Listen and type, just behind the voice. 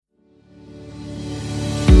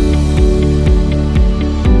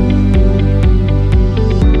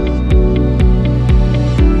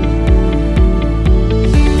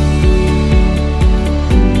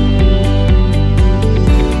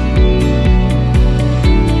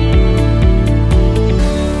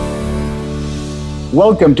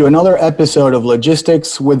Welcome to another episode of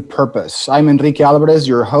Logistics with Purpose. I'm Enrique Alvarez,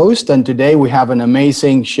 your host, and today we have an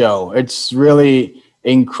amazing show. It's really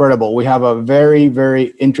incredible. We have a very,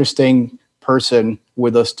 very interesting person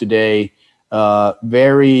with us today,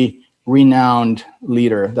 very renowned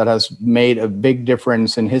leader that has made a big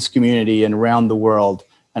difference in his community and around the world.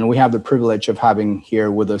 And we have the privilege of having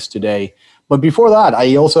here with us today. But before that,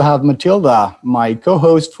 I also have Matilda, my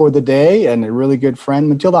co-host for the day and a really good friend.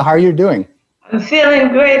 Matilda, how are you doing? I'm feeling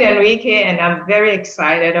great, Enrique, and I'm very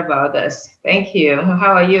excited about this. Thank you.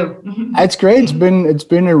 How are you? It's great. It's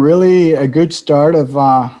been a good start of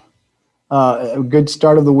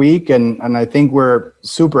the week, and I think we're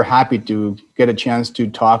super happy to get a chance to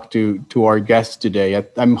talk to our guests today.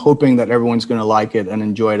 I'm hoping that everyone's going to like it and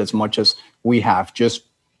enjoy it as much as we have. Just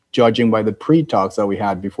judging by the pre-talks that we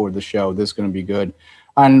had before the show, this is going to be good.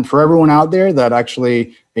 And for everyone out there that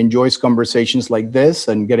actually enjoys conversations like this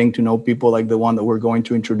and getting to know people like the one that we're going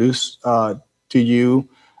to introduce to you,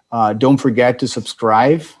 don't forget to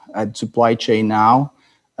subscribe at Supply Chain Now,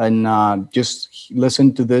 and just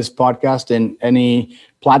listen to this podcast in any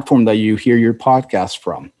platform that you hear your podcast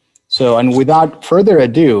from. So, and without further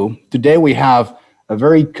ado, today we have a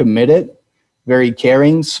very committed, very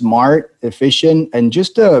caring, smart, efficient, and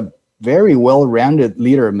just a very well-rounded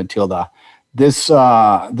leader, Matilda. This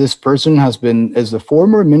person is the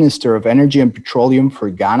former Minister of Energy and Petroleum for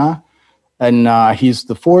Ghana, and he's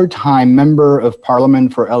the four-time Member of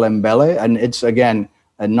Parliament for Ellembelle, and it's, again,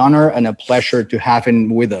 an honor and a pleasure to have him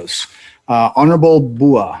with us. Honorable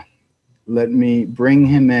Bua, let me bring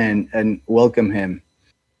him in and welcome him.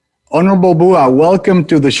 Honorable Bua, welcome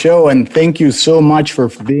to the show, and thank you so much for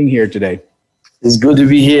being here today. It's good to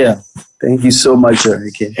be here. Thank you so much,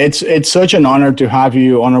 Enrique. It's such an honor to have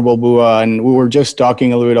you, Honorable Bua, and we were just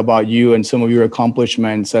talking a little bit about you and some of your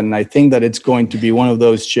accomplishments, and I think that it's going to be one of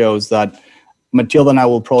those shows that Matilda and I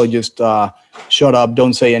will probably just shut up,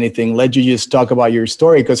 don't say anything, let you just talk about your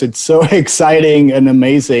story, because it's so exciting and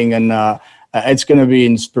amazing, and it's going to be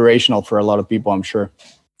inspirational for a lot of people, I'm sure.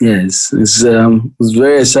 Yes, it's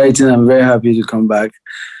very exciting. I'm very happy to come back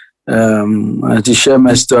and to share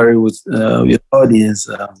my story with your audience.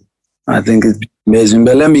 I think it's amazing.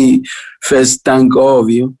 But let me first thank all of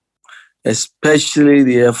you, especially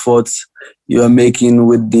the efforts you are making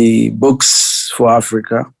with the Books for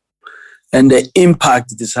Africa and the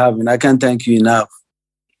impact it is having. I can't thank you enough.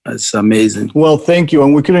 It's amazing. Well, thank you.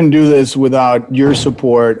 And we couldn't do this without your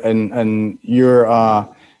support and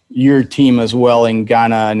your team as well in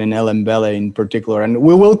Ghana and in Ellembelle in particular. And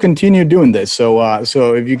we will continue doing this. So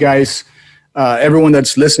if you guys, everyone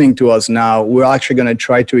that's listening to us now, we're actually going to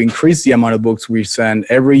try to increase the amount of books we send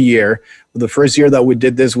every year. The first year that we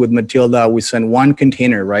did this with Matilda, we sent one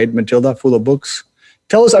container, right, Matilda, full of books?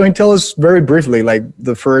 Tell us very briefly, like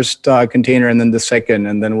the first container and then the second,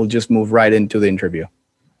 and then we'll just move right into the interview.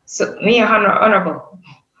 So, me, Honorable.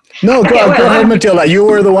 No, go ahead, Matilda. You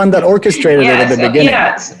were the one that orchestrated it at the beginning.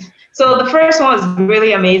 Yes. So the first one was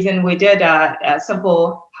really amazing. We did a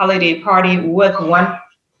simple holiday party with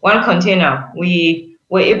one container. We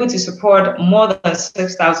were able to support more than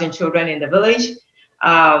 6,000 children in the village.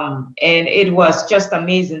 And it was just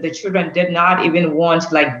amazing. The children did not even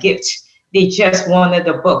want like gifts. They just wanted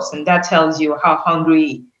the books. And that tells you how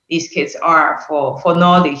hungry these kids are for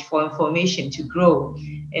knowledge, for information to grow,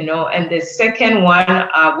 And the second one,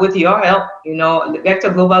 with your help,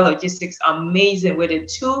 Vector Global Logistics, amazing with the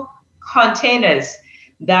 2 containers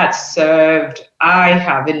that served, I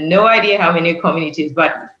have no idea how many communities,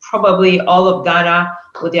 but probably all of Ghana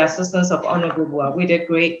with the assistance of Honorable Bua. We did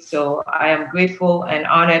great. So I am grateful and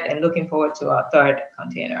honored and looking forward to our 3rd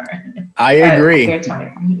container. I agree. Third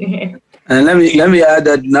time. And let me add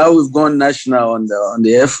that now we've gone national on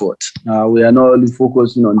the effort. We are not only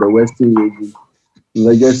focusing on the Western region.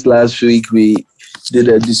 Like just last week, we did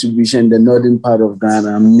a distribution in the northern part of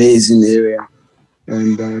Ghana, amazing area.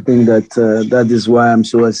 And I think that is why I'm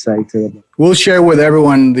so excited. We'll share with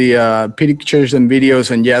everyone the pictures and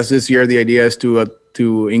videos. And yes, this year the idea is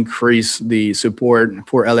to increase the support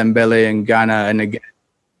for Ellembelle and Ghana. And again,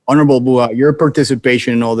 Honorable Bua, your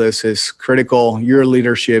participation in all this is critical. Your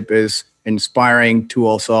leadership is inspiring to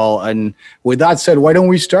us all. And with that said, why don't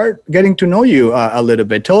we start getting to know you a little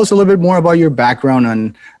bit? Tell us a little bit more about your background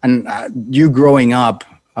and you growing up.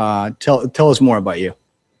 Tell us more about you.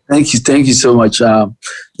 Thank you so much.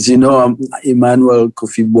 As you know, I'm Emmanuel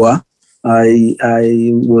Kofi Bua.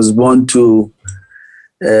 I was born to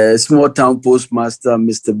a small town postmaster,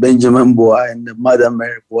 Mr. Benjamin Bua, and the mother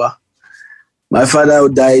Mary Bua. My father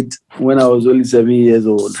died when I was only 7 years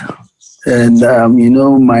old. And,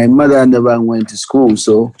 my mother never went to school.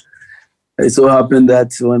 So It so happened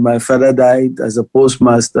that when my father died as a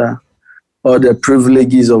postmaster, all the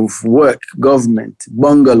privileges of work, government,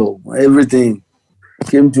 bungalow, everything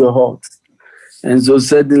came to a halt. And so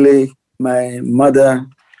suddenly my mother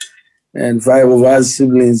and 5 of our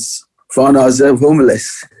siblings found ourselves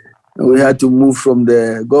homeless. We had to move from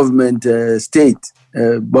the government state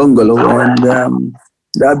bungalow, and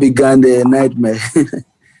that began the nightmare.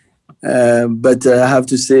 But I have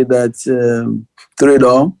to say that through it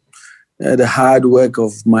all, the hard work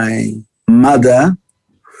of my mother,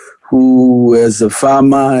 who was a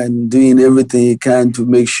farmer and doing everything he can to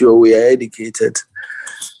make sure we are educated.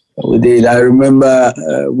 We did. I remember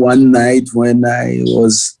one night when I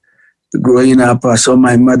was growing up, I saw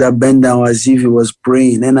my mother bend down as if he was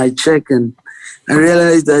praying, and I checked and I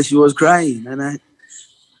realized that she was crying. And I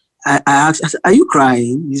asked, I said, "Are you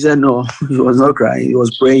crying?" He said, "No, he was not crying. He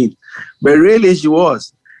was praying." But really, she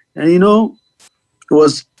was. And you know, it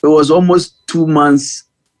was almost 2 months.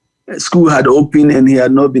 School had opened, and he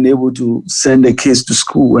had not been able to send the kids to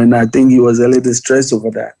school. And I think he was a little stressed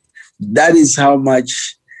over that. That is how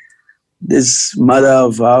much this mother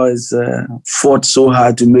of ours fought so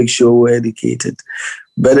hard to make sure we're educated.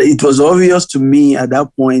 But it was obvious to me at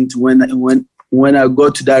that point when I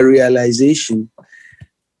got to that realization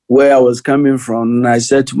where I was coming from, and I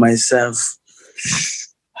said to myself,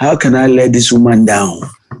 how can I let this woman down?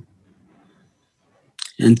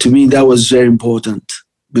 And to me, that was very important,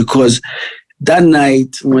 because that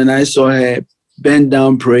night when I saw her bend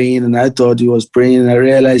down praying, and I thought he was praying, and I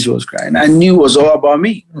realized she was crying, I knew it was all about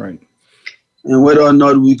me. Right. And whether or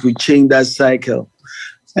not we could change that cycle.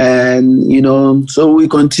 And, you know, so we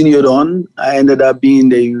continued on. I ended up being in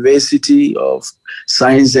the University of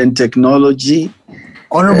Science and Technology.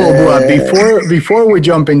 Honorable Bua, before we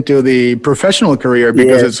jump into the professional career,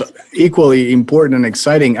 because it's equally important and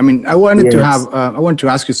exciting. I mean, I wanted to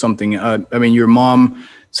ask you something. I mean, your mom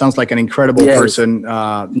sounds like an incredible person,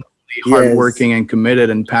 hardworking and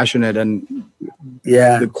committed and passionate, and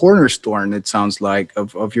the cornerstone, it sounds like,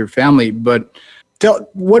 of your family. But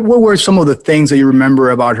what were some of the things that you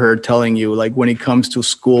remember about her telling you, like when it comes to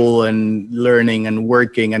school and learning and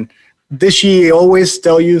working? And did she always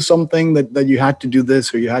tell you something that you had to do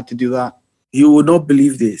this or you had to do that? You would not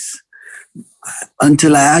believe this.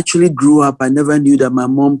 Until I actually grew up, I never knew that my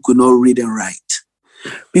mom could not read and write.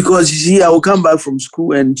 Because, you see, I will come back from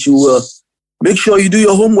school and she will make sure you do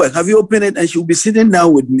your homework. Have you opened it? And she will be sitting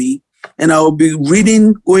down with me, and I will be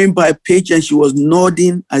reading, going by page, and she was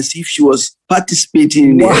nodding as if she was participating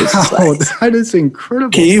in the exercise. Wow, that is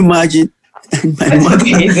incredible. Can you imagine? My mother,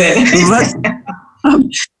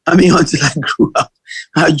 I mean, until I grew up,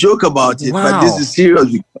 I joke about it, but this is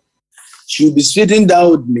serious. She'll be sitting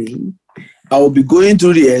down with me. I will be going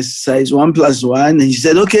through the exercise 1 + 1, and she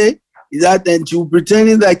said, "Okay, is that?" And she will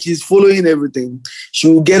pretending that she's following everything. She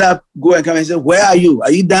will get up, go and come and say, "Where are you?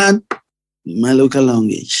 Are you done?" In my local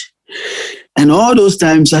language. And all those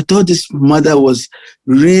times, I thought this mother was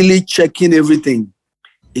really checking everything.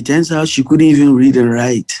 It turns out she couldn't even read and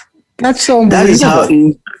write. That's so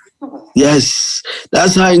unbelievable. Yes,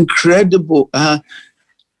 that's how incredible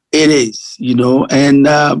it is, you know. And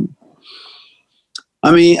I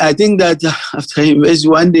mean, I think that after university,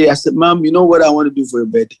 one day I said, "Mom, you know what I want to do for your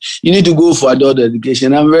birthday? You need to go for adult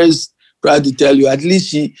education." I'm very proud to tell you, at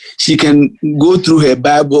least she can go through her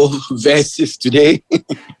Bible verses today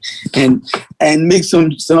and make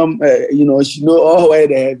some you know, she know all where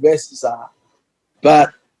the verses are.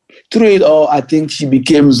 But through it all, I think she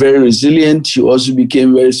became very resilient. She also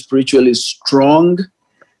became very spiritually strong.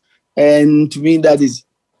 And to me, that is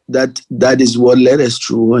what led us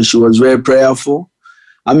through. And she was very prayerful.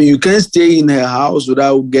 I mean, you can't stay in her house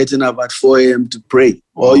without getting up at 4 a.m. to pray,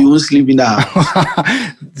 or you won't sleep in the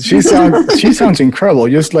house. She sounds incredible,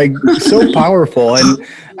 just like so powerful. And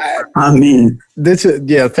I mean,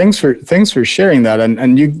 thanks for sharing that.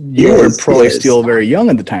 And you were probably still very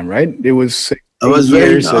young at the time, right? It was. I was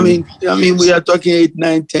very. I mean, we are talking 8,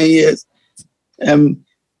 9, 10 years. I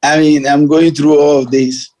mean, I'm going through all of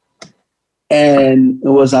this, and it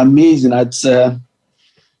was amazing. At a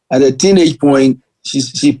teenage point,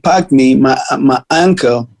 she packed me. My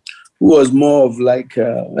uncle, who was more of like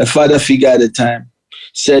a father figure at the time,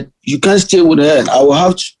 said, "You can't stay with her.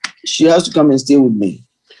 She has to come and stay with me."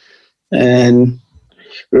 And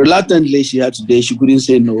reluctantly, she had to stay. She couldn't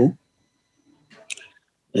say no.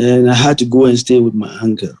 And I had to go and stay with my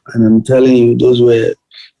uncle. And I'm telling you, those were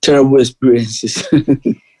terrible experiences.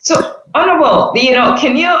 So, Honorable, you know,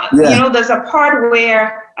 can you, you know, there's a part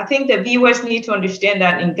where I think the viewers need to understand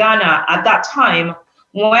that in Ghana at that time,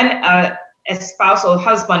 when a spouse or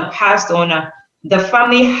husband passed on, the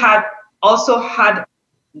family had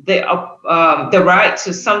the right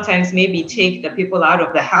to sometimes maybe take the people out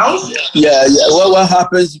of the house? Yeah. What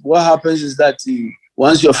happens? What happens is that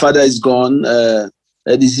once your father is gone,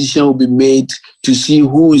 a decision will be made to see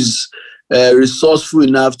who is resourceful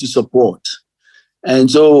enough to support. And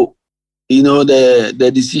so,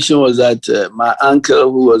 the decision was that my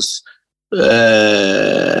uncle, who was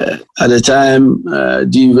at the time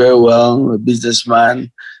doing very well, a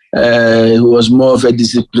businessman, who was more of a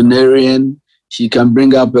disciplinarian. She can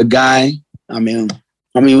bring up a guy. I mean,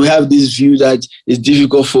 we have this view that it's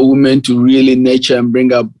difficult for women to really nurture and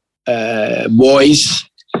bring up boys.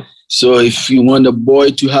 So if you want a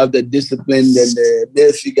boy to have the discipline, then the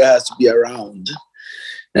male figure has to be around.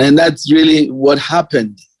 And that's really what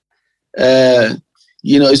happened.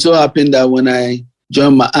 It so happened that when I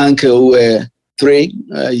joined my uncle, who were 3,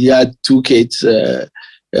 he had 2 kids, a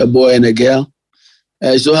boy and a girl.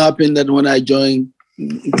 It so happened that when I joined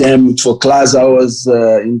them for class, I was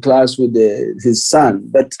in class with his son,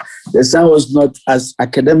 but the son was not as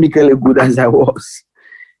academically good as I was.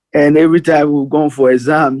 And every time we were going for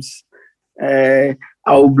exams, I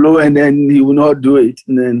would blow and then he would not do it.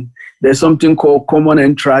 And then there's something called common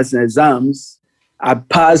entrance exams. I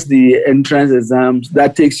passed the entrance exams.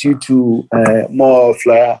 That takes you to more of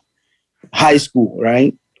like high school,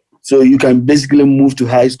 right? So you can basically move to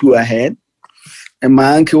high school ahead. And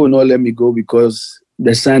my uncle will not let me go because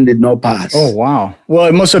the son did not pass. Oh, wow. Well,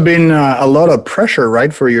 it must have been a lot of pressure,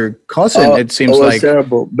 right, for your cousin, it seems like. It was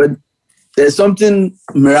terrible. But there's something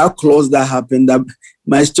miraculous that happened. That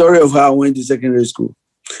my story of how I went to secondary school.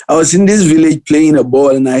 I was in this village playing a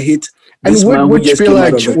ball and I hit this man who just came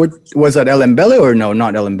out of it. Was that Elembele or no?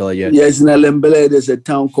 Not Elembele yet. Yes, in Elembele, there's a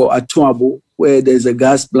town called Atuabo where there's a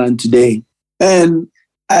gas plant today. And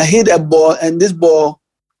I hit a ball and this ball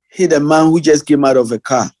hit a man who just came out of a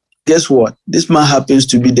car. Guess what? This man happens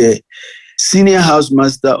to be the senior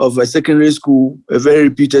housemaster of a secondary school, a very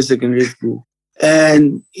reputed secondary school.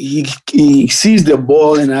 And he sees the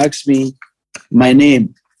ball and asks me my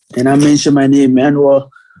name. And I mention my name, Emmanuel.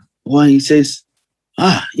 Well, he says,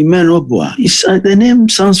 Emmanuel Boa. The name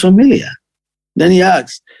sounds familiar. Then he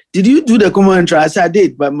asks, did you do the common entrance? I said, I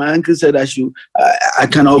did, but my uncle said I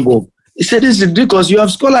cannot go. He said, this is ridiculous. You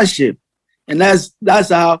have scholarship. And that's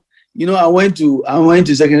how, I went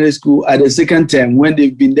to secondary school at the second term when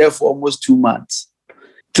they've been there for almost 2 months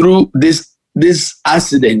through this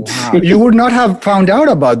accident. Wow. You would not have found out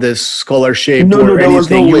about this scholarship no, or there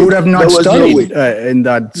was anything. No way. You would have not studied No in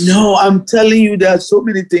that. No, I'm telling you, there are so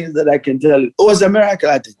many things that I can tell you. It was a miracle,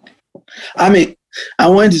 I think. I mean, I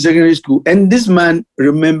went to secondary school and this man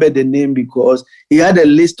remembered the name because he had a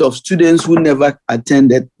list of students who never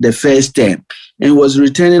attended the first term and was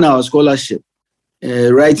returning our scholarship,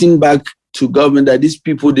 writing back to government that these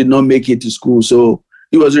people did not make it to school. So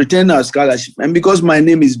he was returning our scholarship. And because my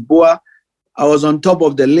name is Boa, I was on top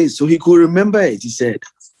of the list. So he could remember it. He said,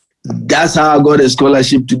 that's how I got a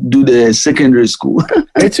scholarship to do the secondary school.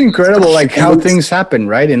 It's incredible, like how things happen,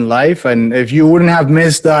 right, in life. And if you wouldn't have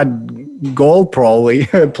missed that goal, probably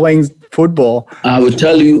playing football. I will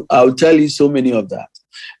tell you so many of that.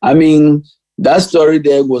 I mean, that story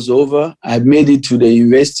there was over. I made it to the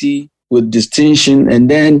university with distinction.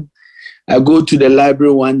 And then I go to the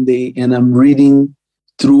library one day and I'm reading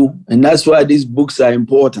through. And that's why these books are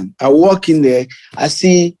important. I walk in there, I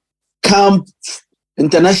see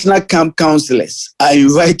international camp counselors are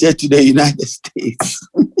invited to the United States.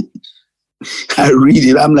 I read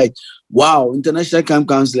it. I'm like, wow, international camp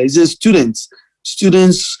counselors. It's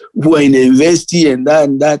students who are in the university and that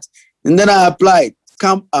and that. And then I applied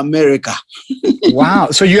Camp America. Wow.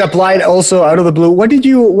 So you applied also out of the blue. What did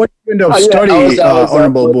you end up studying,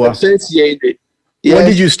 Honorable Boa? Yes. What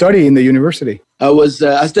did you study in the university?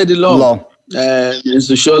 I studied law. In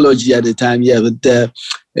sociology at the time, but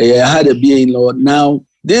I had a BA in law. Now,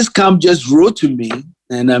 this camp just wrote to me,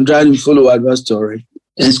 and I'm trying to follow that story.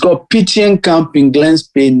 And it's called Pitchen Camp in Glens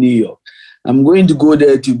Bay, New York. I'm going to go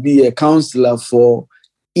there to be a counselor for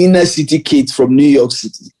inner city kids from New York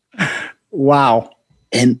City. Wow.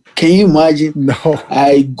 And can you imagine? No.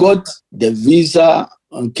 I got the visa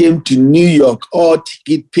and came to New York, all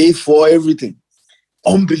ticket paid for, everything.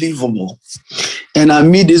 Unbelievable. And I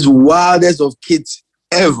meet these wildest of kids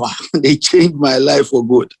ever. They changed my life for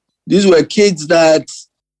good. These were kids that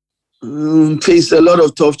faced a lot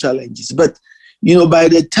of tough challenges. But, by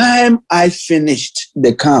the time I finished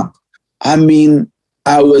the camp, I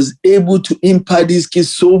was able to impact these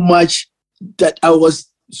kids so much that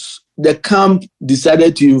the camp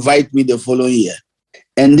decided to invite me the following year.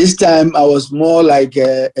 And this time I was more like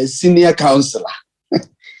a senior counselor.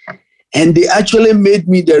 And they actually made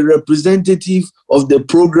me the representative of the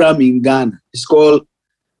program in Ghana. It's called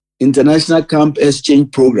international camp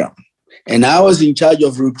exchange program. And I was in charge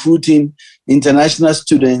of recruiting international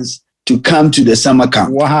students to come to the summer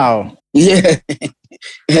camp. Wow. Yeah.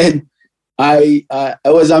 And I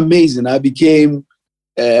was amazing. I became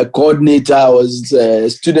a coordinator. I was a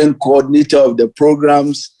student coordinator of the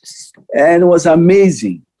programs, and it was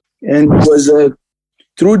amazing. And it was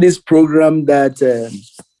through this program that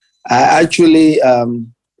I actually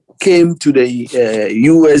came to the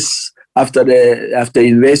US after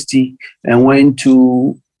university and went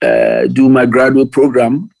to do my graduate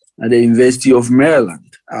program at the University of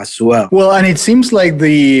Maryland as well. Well, and it seems like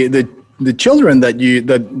the children that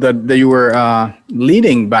you were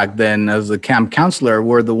leading back then as a camp counselor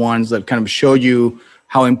were the ones that kind of showed you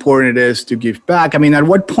how important it is to give back. I mean, at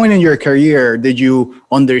what point in your career did you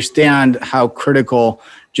understand how critical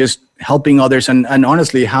just helping others and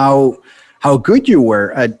honestly how good you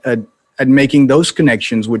were at making those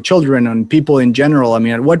connections with children and people in general? I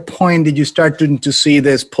mean, at what point did you start to see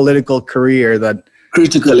this political career that...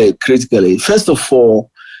 Critically. First of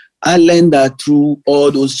all, I learned that through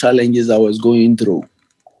all those challenges I was going through.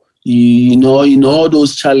 You know, in all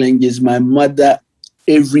those challenges, my mother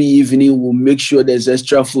every evening will make sure there's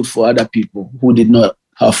extra food for other people who did not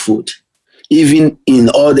have food, even in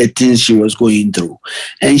all the things she was going through.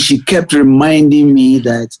 And she kept reminding me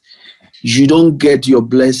that you don't get your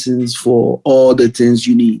blessings for all the things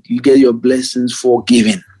you need. You get your blessings for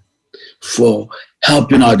giving, for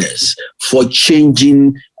helping others, for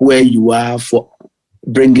changing where you are, for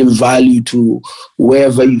bringing value to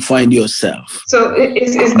wherever you find yourself. So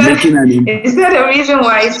is that a reason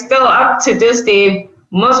why it's still up to this day?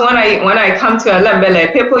 Most when I come to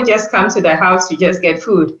Alambele, people just come to the house to just get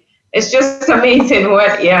food. It's just amazing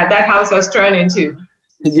what that house was turned into.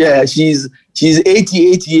 Yeah, she's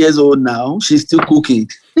 88 years old now. She's still cooking.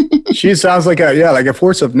 She sounds like a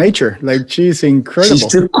force of nature. Like, she's incredible. She's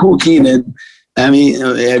still cooking, and I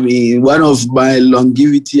mean, one of my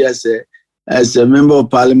longevity as a member of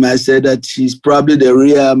parliament, I said that she's probably the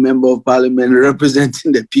real member of parliament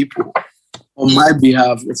representing the people on my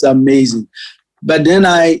behalf. It's amazing. But then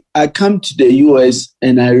I come to the US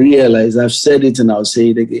and I realized, I've said it and I'll say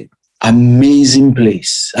it again, amazing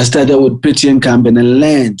place. I started with Petion Camp and I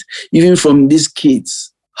learned, even from these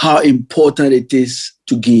kids, how important it is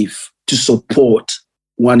to give, to support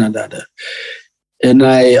one another. And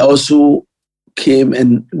I also came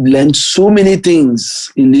and learned so many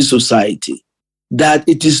things in this society that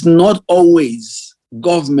it is not always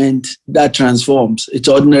government that transforms. It's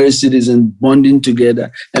ordinary citizens bonding together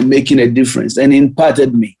and making a difference, and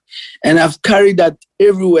imparted me. And I've carried that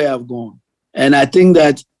everywhere I've gone. And I think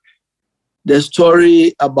that the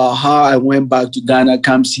story about how I went back to Ghana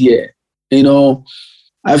comes here. You know,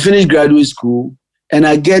 I finished graduate school and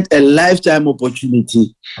I get a lifetime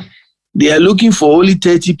opportunity. They are looking for only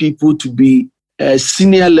 30 people to be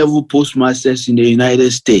senior level postmasters in the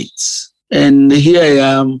United States. And here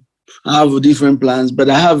I am. I have different plans, but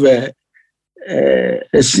I have a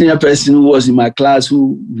senior person who was in my class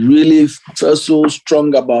who really felt so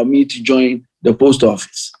strong about me to join the post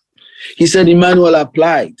office. He said, Emmanuel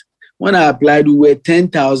applied. When I applied, we were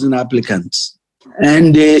 10,000 applicants.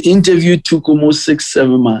 And the interview took almost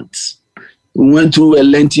 6-7 months. We went through a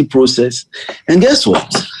lengthy process. And guess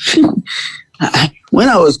what? When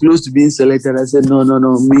I was close to being selected, I said, no,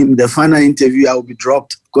 me, the final interview, I will be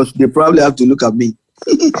dropped because they probably have to look at me,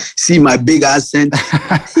 see my big accent.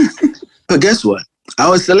 But guess what? I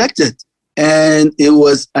was selected. And it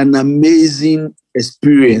was an amazing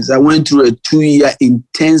experience. I went through a 2-year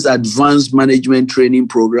intense advanced management training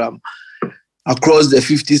program across the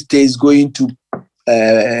 50 states, going to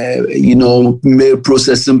mail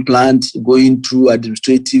processing plants, going through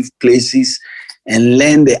administrative places, and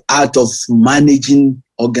learn the art of managing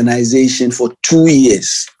organization for 2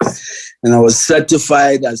 years. And I was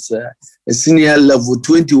certified as a senior level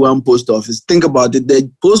 21 post office. Think about it.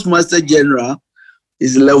 The Postmaster General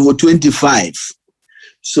is level 25.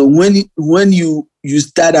 So when you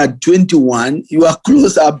start at 21, you are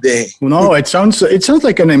close up there. No, it sounds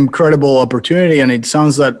like an incredible opportunity, and it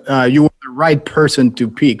sounds that you were the right person to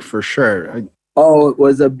pick for sure. Oh, it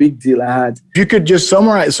was a big deal I had. If you could just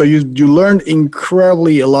summarize, so you learned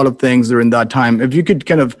incredibly a lot of things during that time. If you could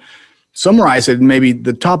kind of summarize it, maybe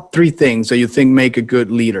the top 3 things that you think make a good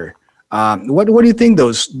leader. What do you think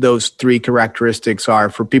those 3 characteristics are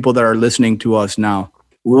for people that are listening to us now?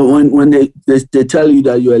 When they tell you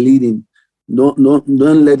that you are leading, don't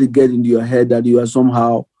let it get into your head that you are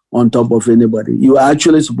somehow on top of anybody. You are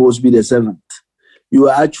actually supposed to be the servant. You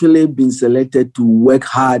are actually been selected to work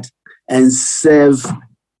hard and serve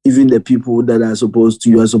even the people that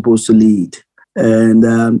you are supposed to lead.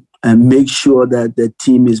 And and make sure that the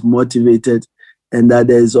team is motivated and that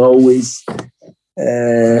there's always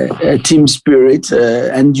a team spirit.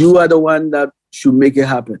 And you are the one that should make it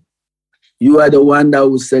happen. You are the one that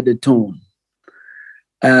will set the tone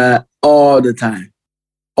all the time.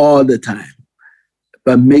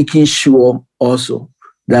 But making sure also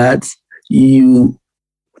that you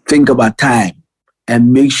think about time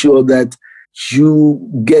and make sure that you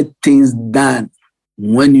get things done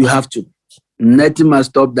when you have to. Nothing must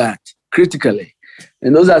stop that critically.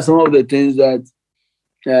 And those are some of the things that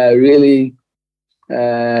really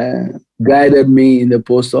guided me in the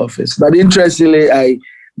post office. But interestingly,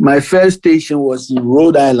 my first station was in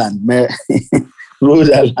Rhode Island,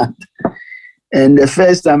 Rhode Island. And the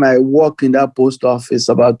first time I walked in that post office,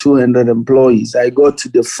 about 200 employees, I got to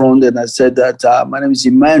the front and I said that, my name is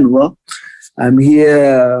Emmanuel. I'm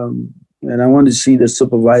here and I want to see the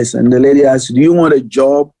supervisor. And the lady asked, do you want a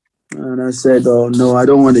job? And I said, oh, no, I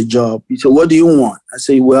don't want a job. He said, what do you want? I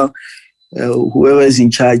said, well, whoever is in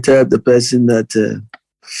charge, tell the person that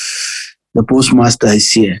the postmaster is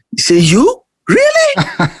here. He said, you? Really?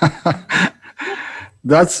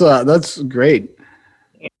 That's great.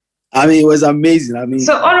 I mean, it was amazing.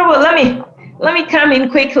 So Honorable, let me come in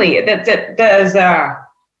quickly. There's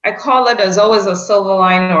I call it, there's always a silver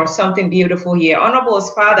line or something beautiful here.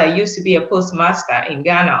 Honorable's father used to be a postmaster in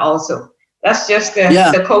Ghana also. That's just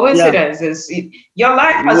the coincidences. Yeah. Your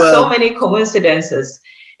life has so many coincidences,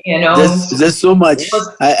 There's so much.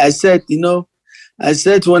 I said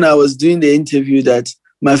when I was doing the interview that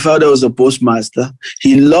my father was a postmaster.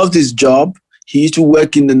 He loved his job. He used to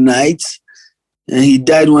work in the nights. And he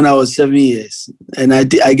died when I was 7 years. And I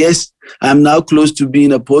guess I'm now close to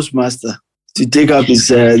being a postmaster to take up his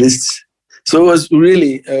list. So it was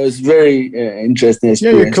very interesting experience.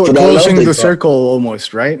 Yeah, you're closing the circle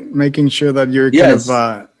almost, right? Making sure that you're kind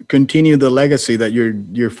of continue the legacy that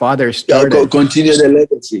your father started. Yeah, continue the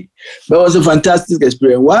legacy. But it was a fantastic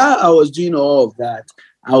experience. While I was doing all of that,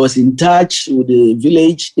 I was in touch with the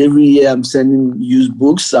village. Every year I'm sending used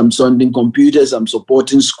books, I'm sending computers, I'm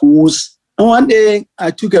supporting schools. And one day I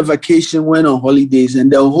took a vacation, went on holidays,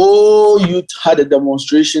 and the whole youth had a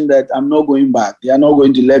demonstration that I'm not going back. They are not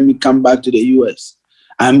going to let me come back to the US.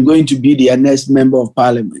 I'm going to be their next member of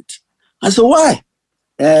parliament. I said, why?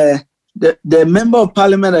 The member of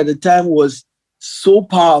parliament at the time was so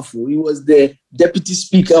powerful. He was the deputy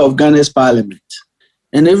speaker of Ghana's parliament.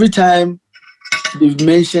 And every time they've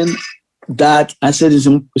mentioned that, I said,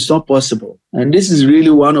 it's not possible. And this is really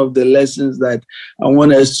one of the lessons that I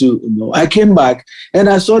want us to know. I came back and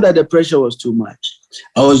I saw that the pressure was too much.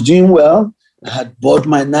 I was doing well. I had bought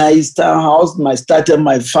my nice townhouse. I started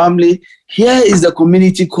my family. Here is the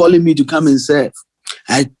community calling me to come and serve.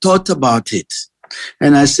 I thought about it.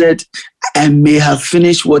 And I said, I may have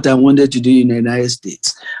finished what I wanted to do in the United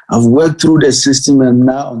States. I've worked through the system and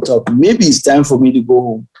now on top. Maybe it's time for me to go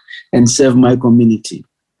home and serve my community.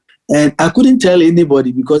 And I couldn't tell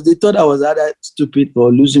anybody because they thought I was either stupid or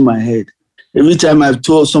losing my head. Every time I've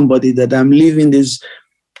told somebody that I'm leaving this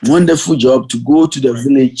wonderful job to go to the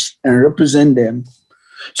village and represent them.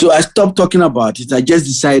 So I stopped talking about it. I just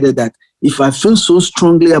decided that if I feel so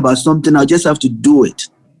strongly about something, I'll just have to do it.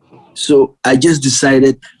 So I just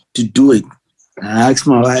decided to do it. I asked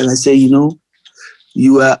my wife, I said,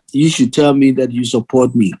 you should tell me that you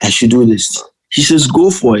support me. I should do this. She says, go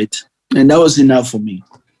for it. And that was enough for me.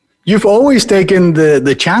 You've always taken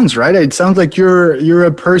the chance, right? It sounds like you're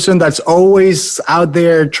a person that's always out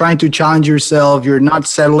there trying to challenge yourself. You're not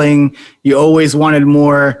settling. You always wanted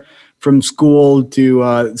more from school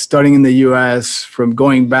to studying in the US, from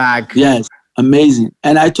going back. Yes, amazing.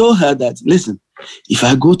 And I told her that, listen, if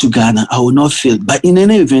I go to Ghana, I will not fail. But in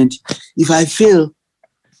any event, if I fail,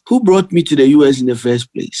 who brought me to the US in the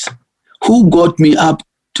first place? Who got me up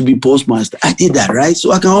to be postmaster? I did that, right?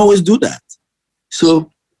 So I can always do that.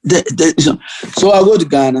 So I go to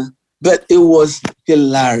Ghana, but it was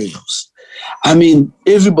hilarious. I mean,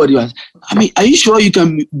 everybody was, are you sure you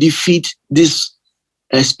can defeat this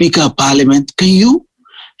Speaker of Parliament? Can you?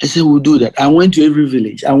 I said, we'll do that. I went to every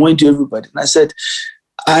village. I went to everybody. And I said,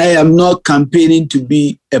 I am not campaigning to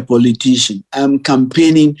be a politician. I'm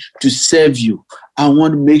campaigning to serve you. I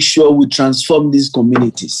want to make sure we transform these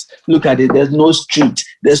communities. Look at it. There's no street.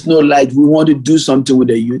 There's no light. We want to do something with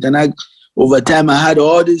the youth. And over time, I had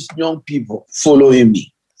all these young people following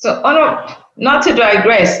me. So, not to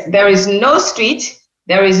digress, there is no street,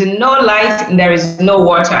 there is no light, and there is no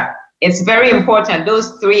water. It's very important,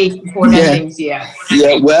 those three important things here.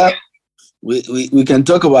 Yeah, well, we can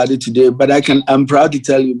talk about it today, but I'm proud to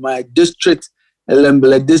tell you my district,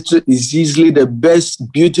 Elembele district, is easily the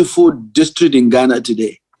best beautiful district in Ghana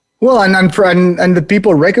today. Well, and the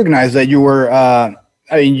people recognize that you were,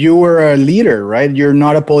 you were a leader, right? You're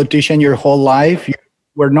not a politician your whole life. You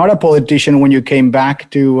were not a politician when you came back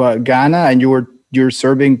to Ghana, and you're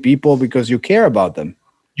serving people because you care about them.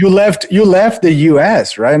 You left the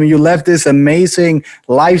U.S., right? I mean, you left this amazing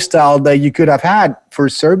lifestyle that you could have had for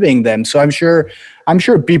serving them. So I'm sure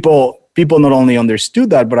people not only understood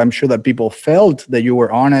that, but I'm sure that people felt that you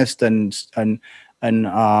were honest and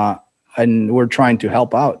were trying to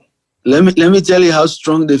help out. Let me tell you how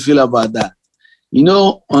strong they feel about that. You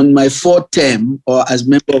know, on my fourth term or as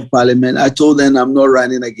member of parliament, I told them I'm not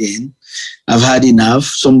running again. I've had enough.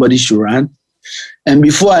 Somebody should run. And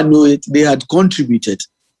before I knew it, they had contributed.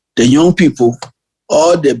 The young people,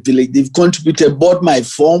 all the village, they've contributed, bought my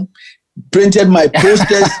form, printed my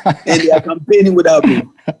posters, and they are campaigning without me.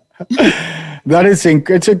 That is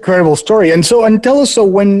it's an incredible story. And tell us, so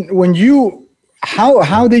when you,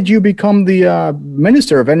 how did you become the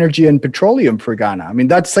Minister of Energy and Petroleum for Ghana? I mean,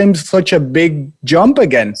 that seems such a big jump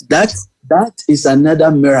again. That is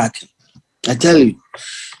another miracle, I tell you.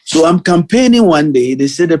 So I'm campaigning one day. They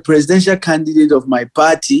said the presidential candidate of my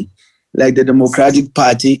party, like the Democratic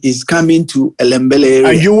Party, is coming to Elembele area.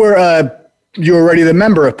 And you were already the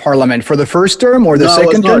member of parliament for the first term or the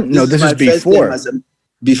second term? No, this is before.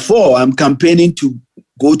 Before, I'm campaigning to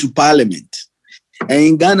go to parliament. And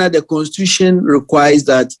in Ghana, the constitution requires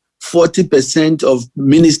that 40% of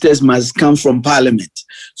ministers must come from parliament.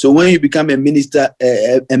 So when you become a minister,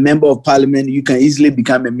 a member of parliament, you can easily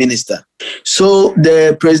become a minister. So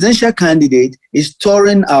the presidential candidate is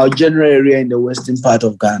touring our general area in the western part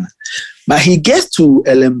of Ghana. But he gets to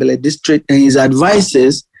Elembele district and his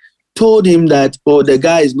advisors told him that, the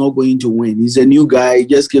guy is not going to win. He's a new guy. He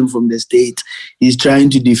just came from the state. He's trying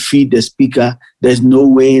to defeat the speaker. There's no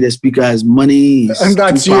way the speaker has money. And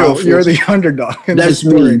that's you. You're the underdog. That's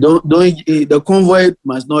me. The convoy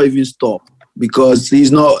must not even stop because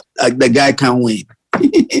he's not, like, the guy can't win.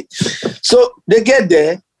 So they get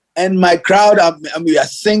there and my crowd, we are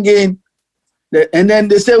singing. And then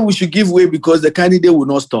they say we should give way because the candidate will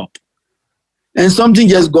not stop. And something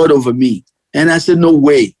just got over me. And I said, no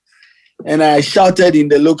way. And I shouted in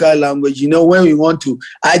the local language, when we want to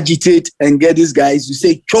agitate and get these guys to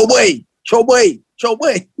say, Chobwe, Chobwe,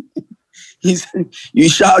 Chobwe. You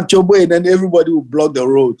shout Chobwe, and then everybody will block the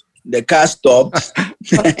road. The car stopped.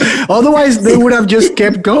 Otherwise, they would have just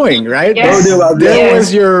kept going, right? Yes.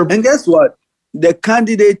 And guess what? The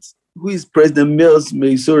candidate who is President Mills,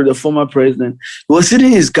 the former president, was sitting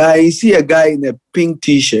in his car. You see a guy in a pink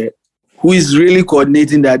T-shirt who is really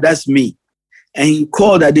coordinating that. That's me. And he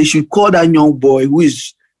called that they should call that young boy who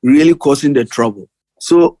is really causing the trouble.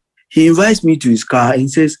 So he invites me to his car and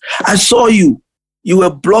says, I saw you. You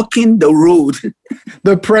were blocking the road.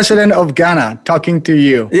 The president of Ghana talking to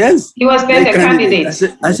you. Yes. He was then the candidate.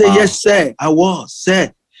 I said, yes, sir. I was,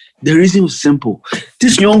 sir. The reason was simple.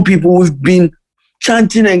 These young people, we've been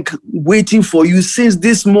chanting and waiting for you since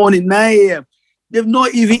this morning, 9 a.m. They've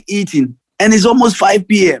not even eaten. And it's almost 5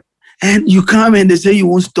 p.m. And you come and they say you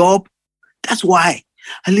won't stop. That's why.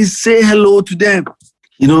 At least say hello to them.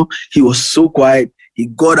 He was so quiet. He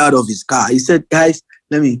got out of his car. He said, guys,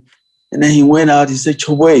 let me. And then he went out. He said,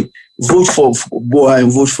 Chobwe, vote for boy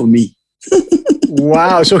and vote for me.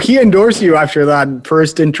 Wow. So he endorsed you after that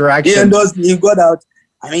first interaction. He endorsed me. He got out.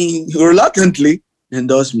 Reluctantly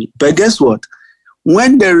endorsed me. But guess what?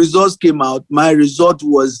 When the results came out, my result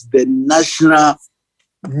was the national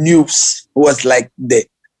news. It was like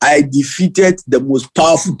I defeated the most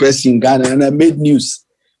powerful person in Ghana and I made news.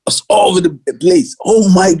 It was all over the place. Oh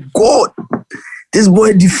my God. This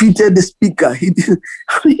boy defeated the speaker.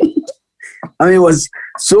 It was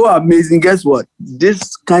so amazing. Guess what?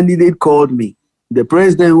 This candidate called me. The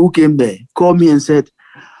president who came there called me and said,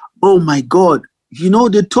 oh my God,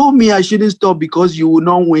 they told me I shouldn't stop because you will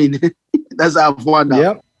not win. That's how I found out.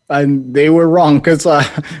 Yep. And they were wrong because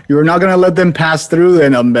you were not going to let them pass through the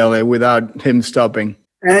Elembele without him stopping.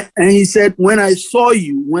 And he said, when I saw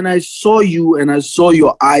you and I saw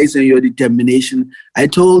your eyes and your determination, I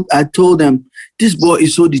told them, this boy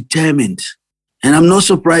is so determined. And I'm not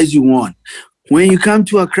surprised you won. When you come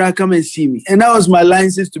to Accra, come and see me. And that was my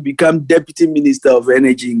license to become Deputy Minister of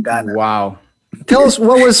Energy in Ghana. Wow. Tell us,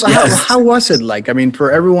 how was it like? I mean,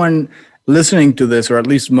 for everyone listening to this, or at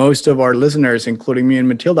least most of our listeners, including me and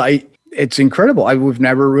Matilda, it's incredible. We've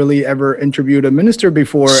never really ever interviewed a minister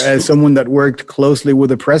before as someone that worked closely with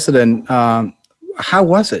the president. How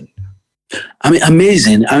was it?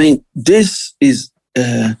 Amazing. This is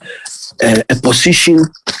a position,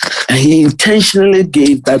 and he intentionally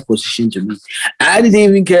gave that position to me. I didn't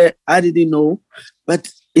even care. I didn't know.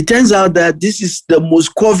 But it turns out that this is the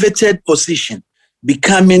most coveted position.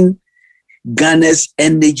 becoming Ghana's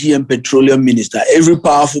energy and petroleum minister. Every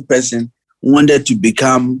powerful person wanted to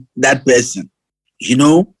become that person, you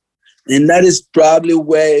know? And that is probably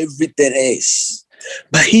where everything is.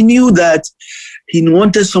 But he knew that he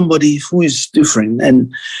wanted somebody who is different.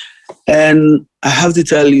 And I have to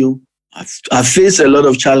tell you, I faced a lot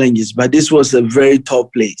of challenges, but this was a very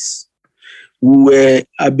top place where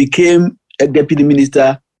I became a deputy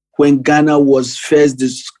minister when Ghana was first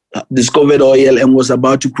discovered oil and was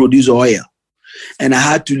about to produce oil. And I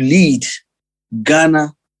had to lead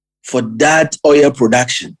Ghana for that oil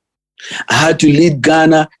production. I had to lead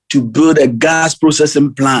Ghana to build a gas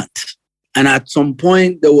processing plant. And at some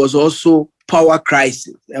point, there was also power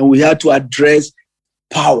crisis, and we had to address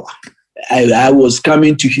power. I was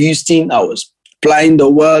coming to Houston. I was flying the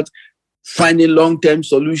world, finding long-term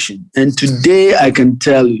solutions. And today, I can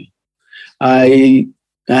tell you, I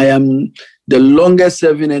am the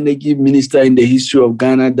longest-serving energy minister in the history of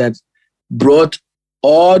Ghana that brought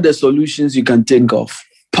all the solutions you can think of.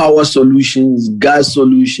 Power solutions, gas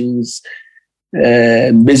solutions,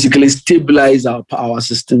 basically stabilize our power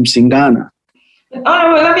systems in Ghana.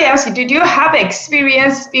 Honorable, let me ask you, did you have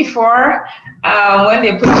experience before when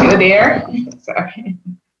they put you there? Sorry.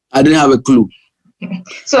 I didn't have a clue.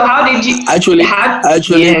 So how did you... Actually,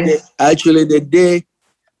 the day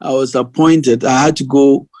I was appointed, I had to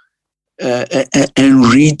go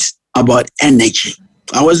and read about energy.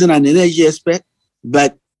 I wasn't an energy expert,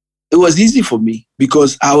 but it was easy for me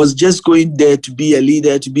because I was just going there to be a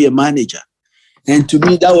leader, to be a manager. And to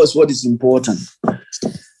me, that was what is important.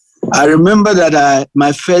 I remember that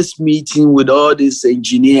my first meeting with all these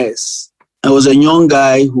engineers, I was a young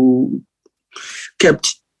guy who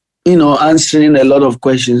kept, answering a lot of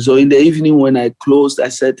questions. So in the evening when I closed, I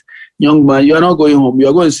said, young man, you are not going home. You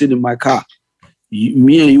are going to sit in my car.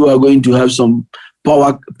 Me and you are going to have some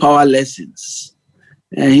power lessons.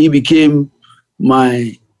 And he became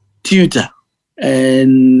my tutor.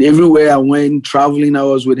 And everywhere I went, traveling, I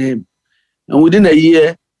was with him. And within a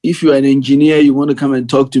year, if you're an engineer, you want to come and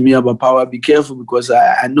talk to me about power, be careful because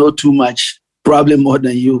I know too much, probably more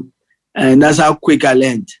than you. And that's how quick I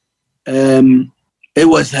learned. It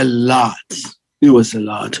was a lot. It was a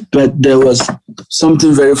lot. But there was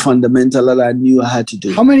something very fundamental that I knew I had to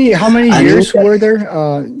do. How many years were there,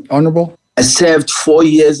 Honorable? I served 4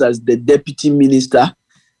 years as the deputy minister.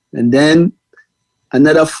 And then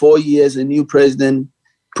another 4 years, a new president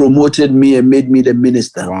promoted me and made me the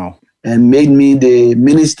minister. Wow. And made me the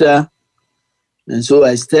minister. And so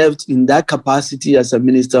I served in that capacity as a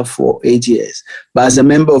minister for 8 years. But as a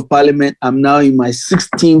member of parliament, I'm now in my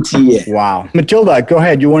 16th year. Wow. Matilda, go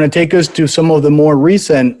ahead. You want to take us to some of the more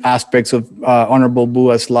recent aspects of Honorable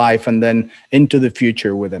Bua's life and then into the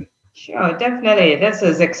future with him? Sure, definitely. This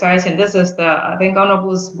is exciting. This is I think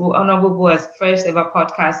Honorable Bua's first ever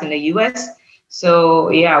podcast in the U.S. So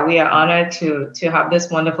yeah, we are honored to have this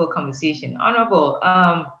wonderful conversation. Honorable,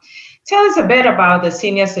 tell us a bit about the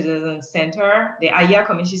Senior Citizen Center, the Aya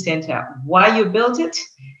Community Center, why you built it.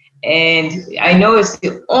 And I know it's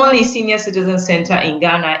the only Senior Citizen Center in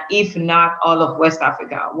Ghana, if not all of West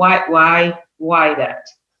Africa. Why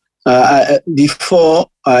that? Before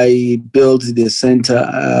I built the center,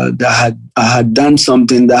 I had done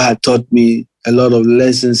something that had taught me a lot of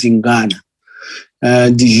lessons in Ghana.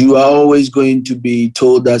 And you are always going to be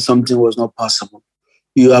told that something was not possible.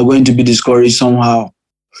 You are going to be discouraged somehow.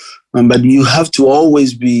 But you have to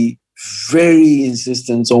always be very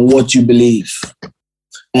insistent on what you believe.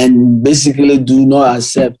 And basically do not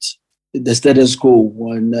accept the status quo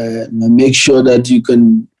and make sure that you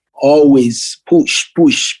can always push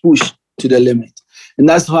to the limit. And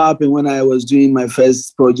that's what happened when I was doing my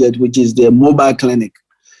first project, which is the mobile clinic.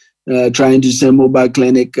 Trying to send mobile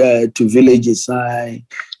clinic to villages.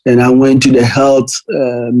 And I went to the health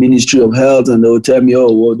Ministry of Health, and they will tell me,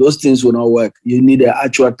 oh, well, those things will not work. You need an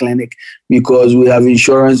actual clinic because we have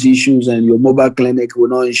insurance issues and your mobile clinic will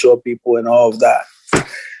not insure people and all of that.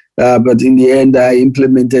 But in the end, I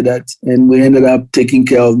implemented that, and we ended up taking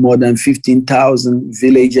care of more than 15,000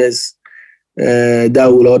 villages that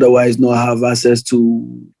will otherwise not have access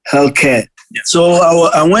to healthcare. So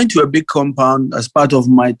I went to a big compound as part of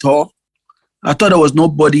my tour. I thought there was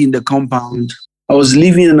nobody in the compound. I was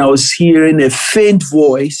leaving and I was hearing a faint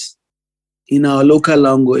voice in our local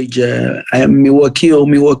language. I am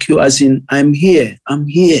Miwakio, as in, I'm here.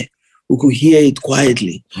 We could hear it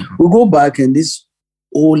quietly. We go back and this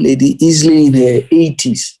old lady, easily in her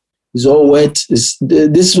 80s, is all wet.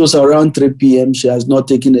 This was around 3 p.m. She has not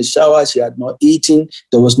taken a shower. She had not eaten.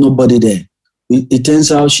 There was nobody there. It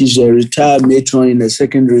turns out she's a retired matron in a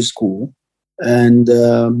secondary school. And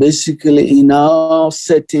basically, in our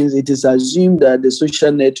settings, it is assumed that the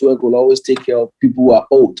social network will always take care of people who are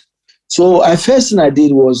old. So first thing I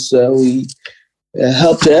did was we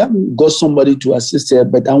helped her, got somebody to assist her,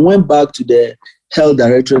 but I went back to the health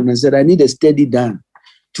director and I said, I need a study done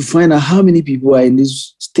to find out how many people are in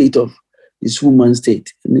this state of this woman's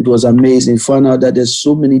state. And it was amazing. Found out that there's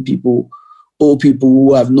so many people, old people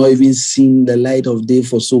who have not even seen the light of day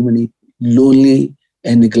for so many, lonely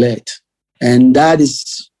and neglect. And I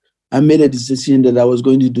made a decision that I was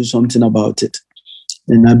going to do something about it.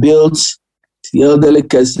 And I built the Elderly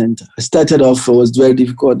Care Center. I started off, it was very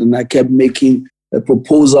difficult, and I kept making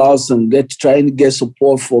proposals and trying to get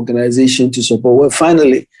support for organization to support. Well,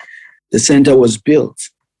 finally, the center was built.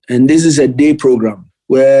 And this is a day program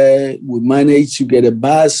where we managed to get a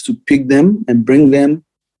bus to pick them and bring them.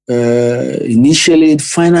 Initially,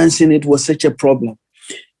 financing it was such a problem.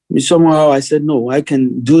 Somehow I said, no, I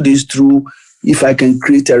can do this through, if I can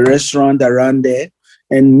create a restaurant around there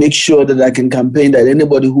and make sure that I can campaign that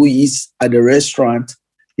anybody who eats at the restaurant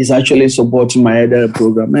is actually supporting my elderly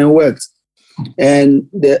program. And it worked. And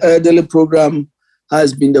the elderly program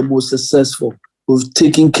has been the most successful. We've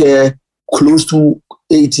taken care close to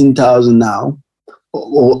 18,000 now,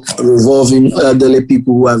 or revolving elderly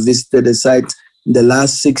people who have visited the site in the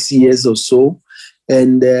last 6 years or so.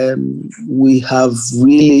 And we have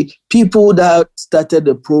really, people that started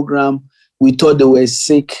the program, we thought they were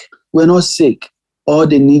sick. We're not sick. All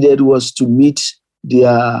they needed was to meet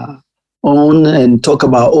their own and talk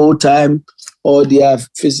about old time. All their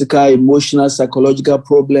physical, emotional, psychological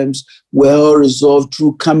problems were all resolved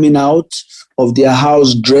through coming out of their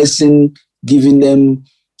house, dressing, giving them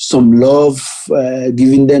some love,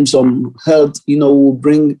 giving them some help. We'll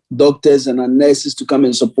bring doctors and nurses to come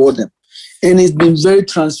and support them. And it's been very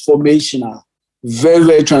transformational, very,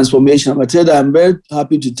 very transformational. Matilda, I'm very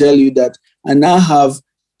happy to tell you that I now have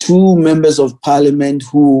 2 members of parliament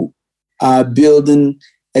who are building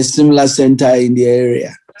a similar center in the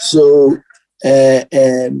area. So,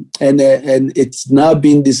 and it's now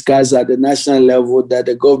being discussed at the national level that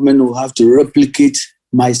the government will have to replicate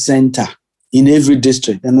my center in every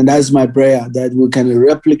district. And that's my prayer, that we can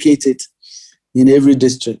replicate it in every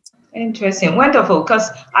district. Interesting. Wonderful. Because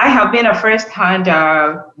I have been a first-hand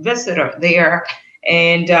visitor there.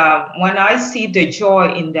 And when I see the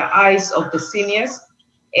joy in the eyes of the seniors,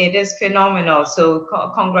 it is phenomenal. So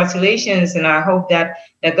congratulations. And I hope that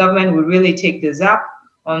the government will really take this up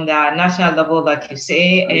on the national level, like you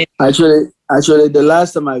say. And actually, the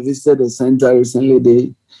last time I visited the center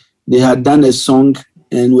recently, they had done a song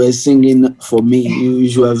and were singing for me. You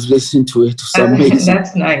should have listened to it.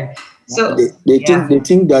 That's nice. So they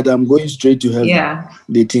think that I'm going straight to heaven. Yeah.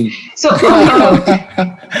 They think. So honorable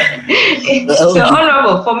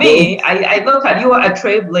for me, I look at you are a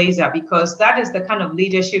trailblazer, because that is the kind of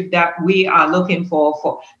leadership that we are looking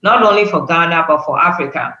for not only for Ghana but for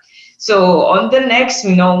Africa. So on the next,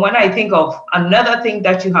 when I think of another thing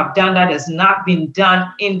that you have done that has not been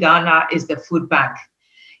done in Ghana is the food bank.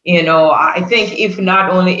 I think if not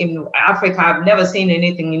only in Africa, I've never seen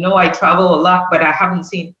anything. I travel a lot, but I haven't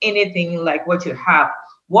seen anything like what you have.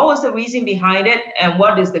 What was the reason behind it, and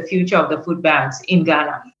what is the future of the food banks in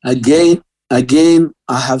Ghana? Again, I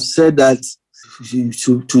have said that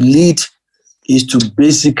to lead is to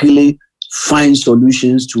basically find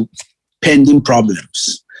solutions to pending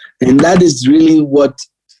problems. And that is really what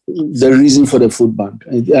the reason for the food bank.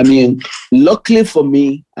 I mean, luckily for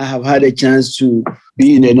me, I have had a chance to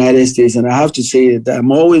be in the United States, and I have to say that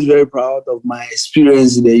I'm always very proud of my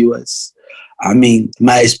experience in the US. I mean,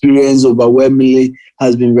 my experience overwhelmingly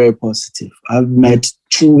has been very positive. I've met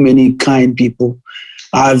too many kind people.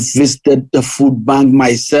 I've visited the food bank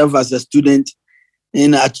myself as a student,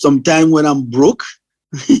 and at some time when I'm broke,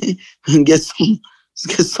 and get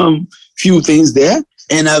some few things there,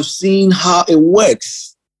 and I've seen how it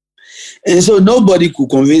works. And so nobody could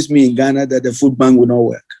convince me in Ghana that the food bank would not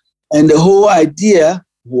work. And the whole idea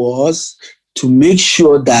was to make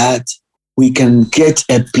sure that we can get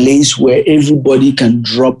a place where everybody can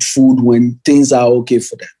drop food when things are okay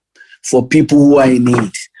for them, for people who are in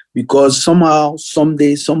need. Because somehow,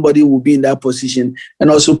 someday, somebody will be in that position and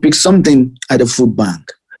also pick something at the food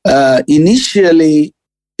bank. Initially,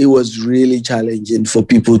 it was really challenging for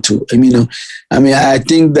people to, I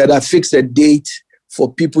think that I fixed a date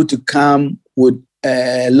for people to come with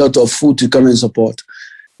a lot of food to come and support.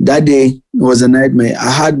 That day was a nightmare. I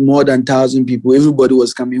had more than 1,000 people. Everybody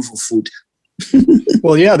was coming for food.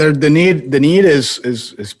 Well, yeah, the need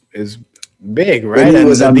is big, right?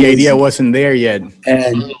 And the idea wasn't there yet.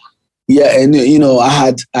 Yeah, and you know, I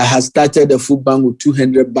had started a food bank with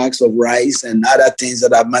 200 bags of rice and other things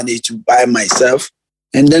that I managed to buy myself.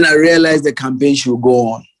 And then I realized the campaign should go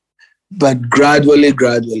on, but gradually.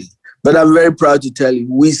 But I'm very proud to tell you,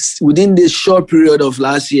 within this short period of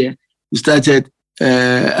last year, we started.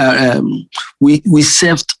 We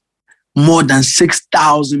served more than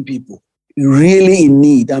 6,000 people really in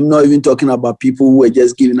need. I'm not even talking about people who were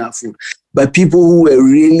just giving out food, but people who were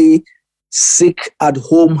really sick at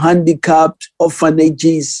home, handicapped,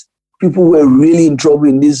 orphanages, people who were really in trouble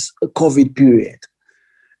in this COVID period.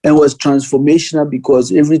 And it was transformational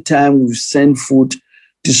because every time we send food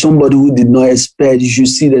to somebody who did not expect, you should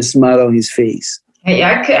see the smile on his face.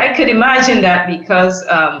 I could imagine that because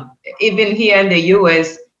even here in the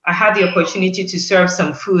US, I had the opportunity to serve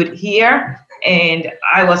some food here, and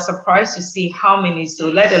I was surprised to see how many, so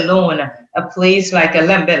let alone a place like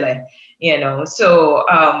Lembele, you know. So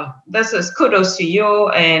this is kudos to you,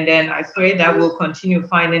 and then I pray that we'll continue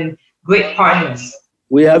finding great partners.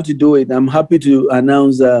 We have to do it. I'm happy to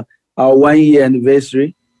announce our 1-year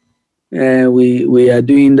anniversary. We are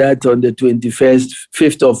doing that on the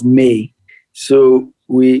 5th of May. So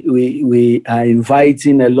we are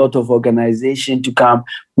inviting a lot of organizations to come.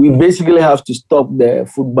 We basically have to stop the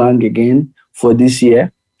food bank again for this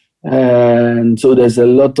year. And so there's a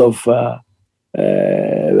lot of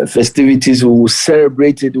festivities. We will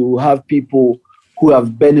celebrate it. We will have people who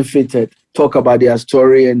have benefited talk about their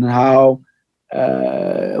story and how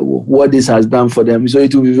what this has done for them. So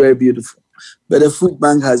it will be very beautiful. But the food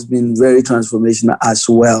bank has been very transformational as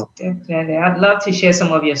well. Definitely. I'd love to share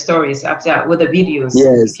some of your stories after with the videos.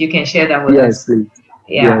 Yes. If you can share that with us. Please.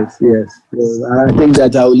 Yeah. Yes. I think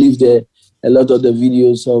that I will leave a lot of the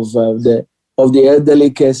videos of the elderly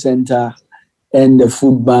care center and the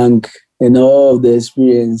food bank and all of the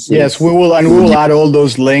experiences. Yes, we will add all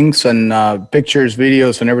those links and pictures,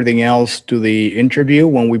 videos, and everything else to the interview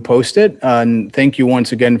when we post it. And thank you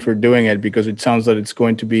once again for doing it, because it sounds that it's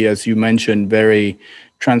going to be, as you mentioned, very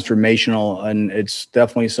transformational, and it's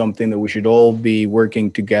definitely something that we should all be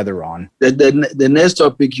working together on. The next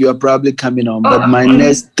topic you are probably coming on, but my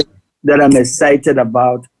next thing that I'm excited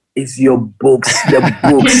about is your books, the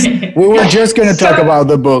books. We were just going to talk about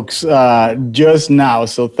the books just now,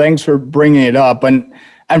 so thanks for bringing it up. And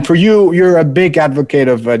for you, you're a big advocate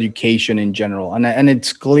of education in general, and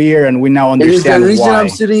it's clear, and we now understand why. It is the reason I'm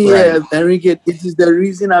sitting here, Enrique. It is the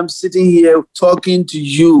reason I'm sitting here talking to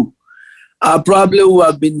you. I probably would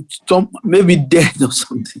have been maybe dead or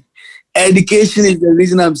something. Education is the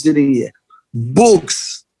reason I'm sitting here.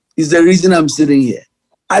 Books is the reason I'm sitting here.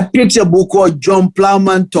 I picked a book called John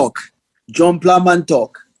Plowman Talk. John Plowman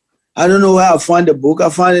Talk. I don't know where I found the book. I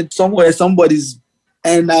found it somewhere,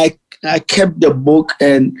 and I kept the book,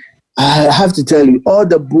 and I have to tell you, all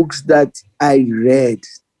the books that I read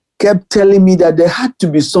kept telling me that there had to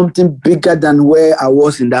be something bigger than where I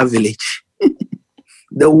was in that village.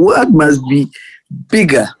 The world must be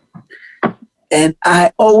bigger. And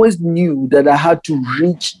I always knew that I had to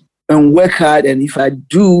reach and work hard, and if I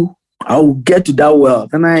do, I will get to that world,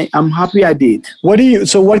 and I'm happy I did. What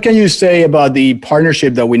can you say about the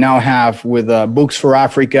partnership that we now have with Books for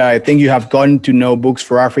Africa? I think you have gotten to know Books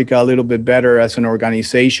for Africa a little bit better as an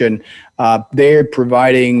organization. They're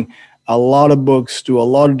providing a lot of books to a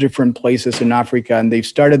lot of different places in Africa, and they've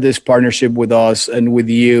started this partnership with us and with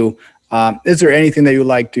you. Is there anything that you'd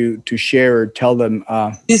like to share or tell them?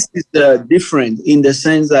 This is different in the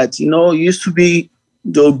sense that, used to be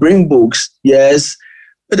they'll bring books, yes,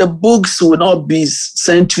 but the books will not be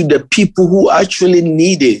sent to the people who actually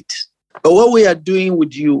need it. But what we are doing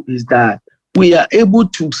with you is that we are able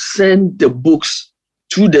to send the books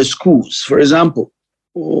to the schools. For example,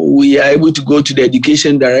 we are able to go to the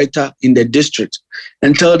education director in the district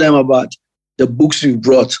and tell them about the books we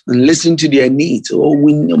brought and listen to their needs.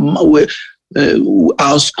 Our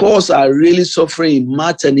scores are really suffering in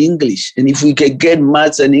maths and English. And if we can get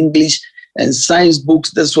maths and English and science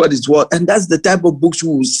books, that's what it's worth. And that's the type of books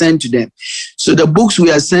we will send to them. So the books we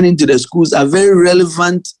are sending to the schools are very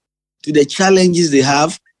relevant to the challenges they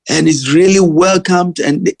have, and it's really welcomed,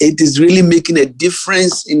 and it is really making a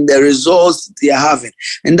difference in the results they are having.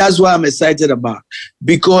 And that's what I'm excited about,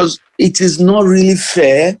 because it is not really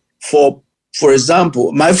fair for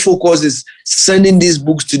example, my focus is sending these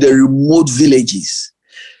books to the remote villages.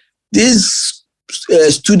 These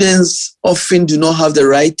students often do not have the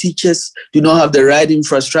right teachers, do not have the right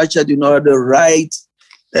infrastructure, do not have the right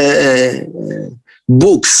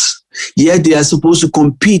books. Yet they are supposed to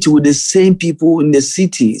compete with the same people in the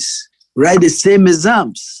cities, write the same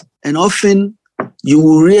exams. And often you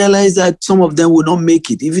will realize that some of them will not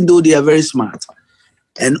make it, even though they are very smart.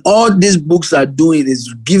 And all these books are doing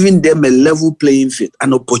is giving them a level playing field,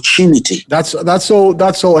 an opportunity. That's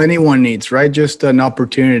all anyone needs, right? Just an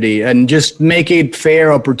opportunity, and just make it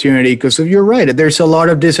fair opportunity. Because if you're right, there's a lot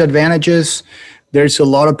of disadvantages. There's a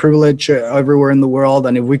lot of privilege everywhere in the world,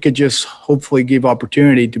 and if we could just hopefully give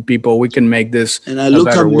opportunity to people, we can make this and I look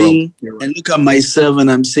at me and look at myself,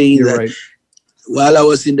 and I'm saying while I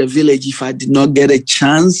was in the village, if I did not get a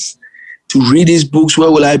chance to read these books,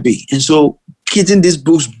 where will I be? And so getting these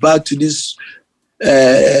books back to this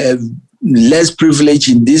less privilege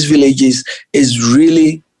in these villages is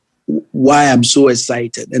really why I'm so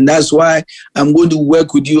excited. And that's why I'm going to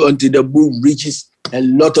work with you until the book reaches a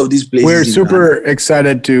lot of these places. We're super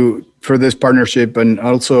excited for this partnership, and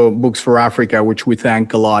also Books for Africa, which we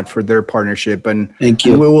thank a lot for their partnership. And thank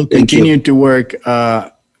you. We will continue to work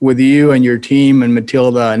with you and your team and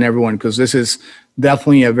Matilda and everyone, because this is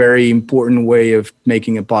definitely a very important way of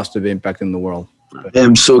making a positive impact in the world.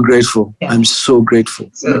 I'm so grateful. Yeah. I'm so grateful.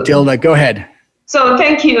 So, Matilda, go ahead. So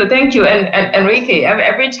thank you. And Enrique,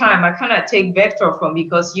 every time I kind of take vector from,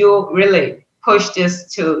 because you really push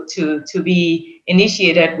this to be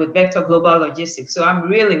initiated with Vector Global Logistics. So I'm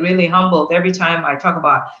really, really humbled every time I talk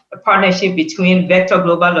about the partnership between Vector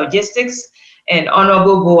Global Logistics and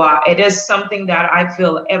Honorable Bua. It is something that I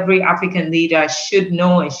feel every African leader should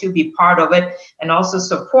know and should be part of it, and also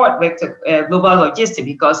support Vector Global Logistics,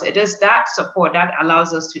 because it is that support that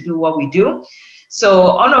allows us to do what we do. So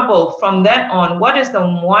Honorable, from then on, what is the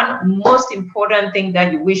one most important thing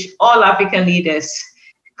that you wish all African leaders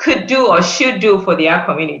could do or should do for their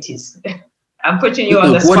communities? I'm putting you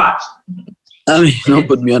on the spot. I mean, don't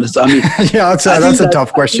put me on the spot. I mean, yeah, that's a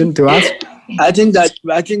tough question to ask. I think that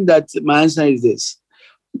my answer is this.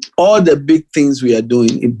 All the big things we are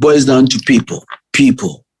doing, it boils down to people.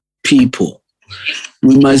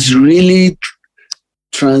 We must really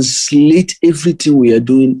translate everything we are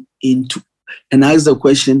doing into, and ask the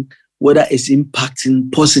question whether it's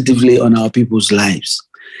impacting positively on our people's lives.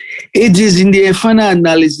 It is in the final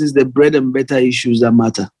analysis the bread and butter issues that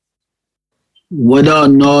matter. Whether or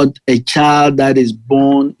not a child that is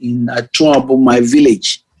born in Atuabo, my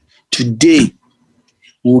village, today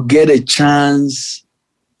will get a chance,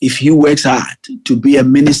 if he works hard, to be a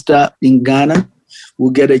minister in Ghana,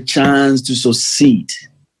 will get a chance to succeed.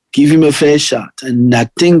 Give him a fair shot. And I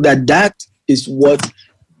think that is what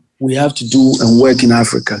we have to do and work in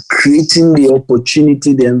Africa, creating the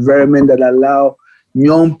opportunity, the environment that allow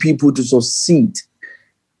young people to succeed.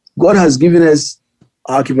 God has given us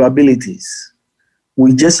our capabilities.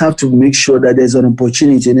 We just have to make sure that there's an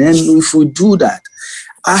opportunity. And if we do that,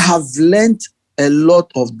 I have learned a lot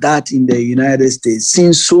of that in the United States,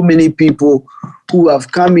 seeing so many people who have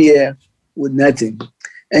come here with nothing.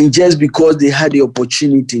 And just because they had the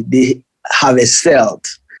opportunity, they have excelled.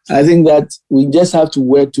 I think that we just have to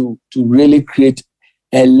work to really create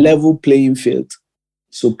a level playing field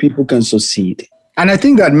so people can succeed. And I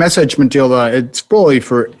think that message, Matilda, it's probably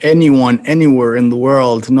for anyone, anywhere in the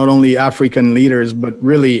world, not only African leaders, but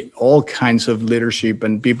really all kinds of leadership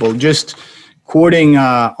and people. Just quoting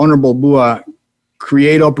Honorable Bua,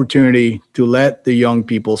 create opportunity to let the young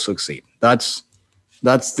people succeed. That's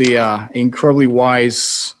the incredibly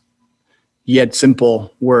wise yet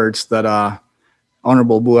simple words that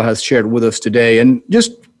Honorable Bua has shared with us today. And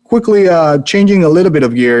just quickly changing a little bit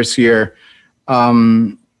of gears here.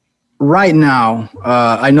 Right now,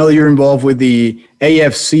 I know you're involved with the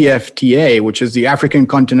AFCFTA, which is the African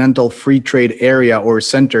Continental Free Trade Area or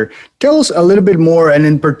Center. Tell us a little bit more, and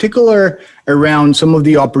in particular around some of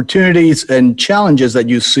the opportunities and challenges that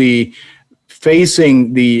you see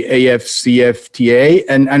facing the AFCFTA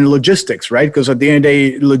and logistics, right? Because at the end of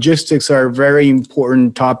the day, logistics are a very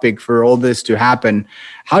important topic for all this to happen.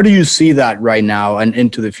 How do you see that right now and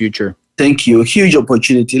into the future? Thank you. Huge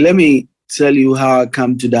opportunity. Let me tell you how I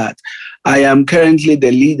come to that. I am currently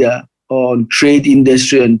the leader on trade,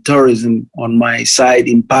 industry, and tourism on my side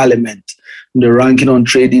in Parliament, the ranking on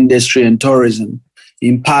trade, industry, and tourism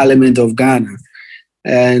in Parliament of Ghana.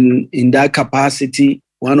 And in that capacity,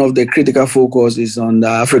 one of the critical focus is on the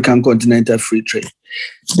African Continental Free Trade.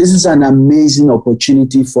 This is an amazing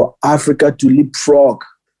opportunity for Africa to leapfrog,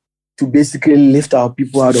 to basically lift our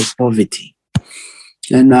people out of poverty.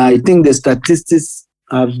 And I think the statistics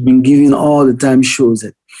I've been giving all the time shows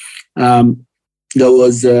it. There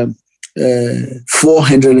was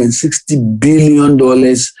 $460 billion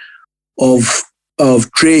of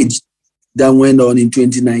trade that went on in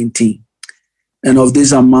 2019. And of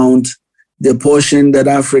this amount, the portion that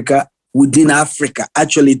Africa, within Africa,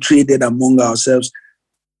 actually traded among ourselves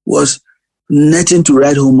was nothing to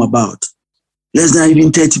write home about. Less than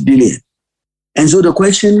even 30 billion. And so the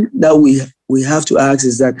question that we we have to ask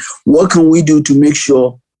is that what can we do to make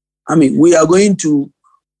sure, we are going to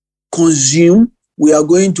consume, we are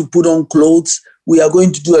going to put on clothes, we are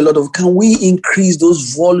going to do a lot of, can we increase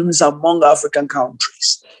those volumes among African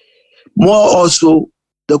countries? More also,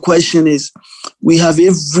 the question is, we have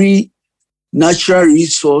every natural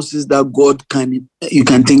resources that you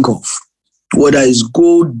can think of, whether it's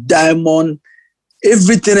gold, diamond,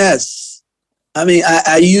 everything else.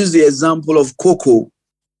 I use the example of cocoa.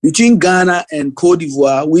 Between Ghana and Cote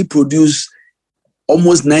d'Ivoire, we produce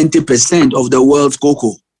almost 90% of the world's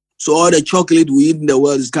cocoa. So all the chocolate we eat in the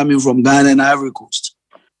world is coming from Ghana and Ivory Coast.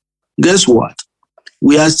 Guess what?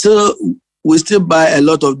 We still buy a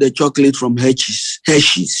lot of the chocolate from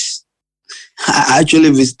Hershey's. I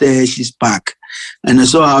actually visited Hershey's Park and I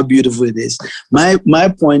saw how beautiful it is. My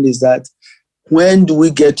point is that when do we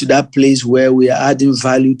get to that place where we are adding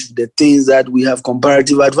value to the things that we have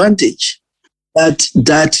comparative advantage?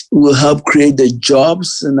 That will help create the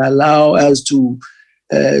jobs and allow us to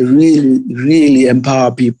really, really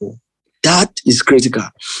empower people. That is critical.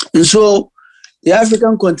 And so the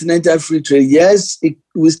African Continental Free Trade, yes,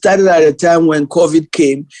 we started at a time when COVID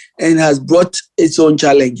came and has brought its own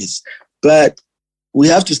challenges. But we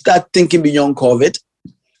have to start thinking beyond COVID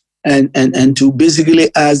and to basically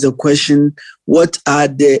ask the question, what are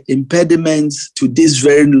the impediments to this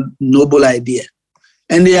very noble idea?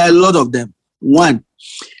 And there are a lot of them. One,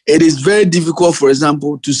 it is very difficult, for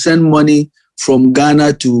example, to send money from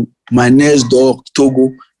Ghana to my next door,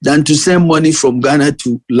 Togo, than to send money from Ghana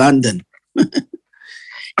to London.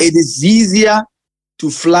 It is easier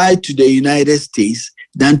to fly to the United States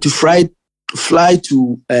than to fly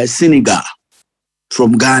to Senegal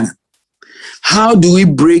from Ghana. How do we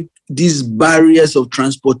break these barriers of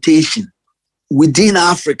transportation within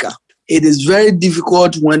Africa? It is very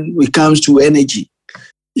difficult when it comes to energy.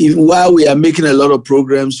 While we are making a lot of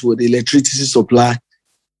programs with electricity supply,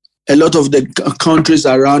 a lot of the countries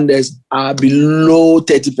around us are below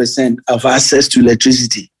 30% of access to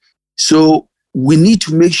electricity. So we need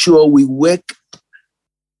to make sure we work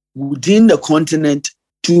within the continent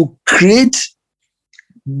to create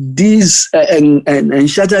these and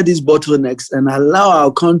shatter these bottlenecks and allow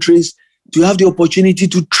our countries to have the opportunity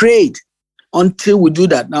to trade. Until we do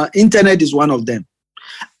that, now internet is one of them.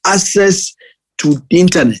 Access to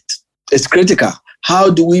internet is critical. How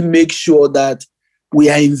do we make sure that we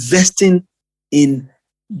are investing in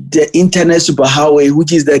the internet superhighway,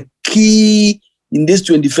 which is the key in this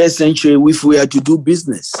 21st century if we are to do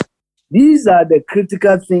business? These are the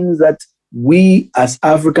critical things that we as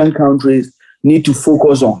African countries need to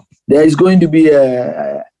focus on. There is going to be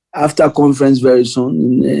a after conference very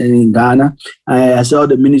soon in Ghana. I saw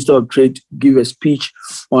the Minister of Trade give a speech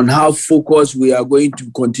on how focused we are going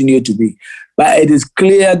to continue to be. But it is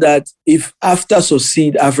clear that if AfCFTA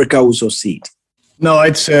succeed, Africa will succeed. No,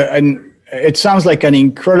 it sounds like an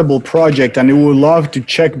incredible project, and we would love to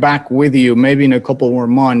check back with you maybe in a couple more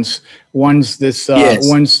months once this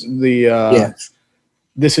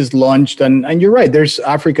this is launched. And you're right,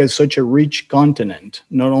 Africa is such a rich continent,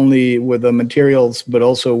 not only with the materials, but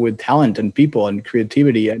also with talent and people and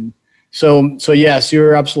creativity. And so yes,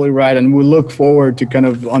 you're absolutely right. And we look forward to kind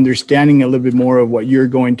of understanding a little bit more of what you're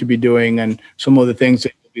going to be doing and some of the things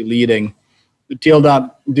that you'll be leading.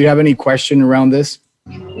 Tilda, do you have any question around this?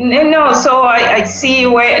 No, so I see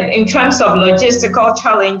where in terms of logistical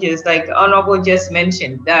challenges, like Honorable just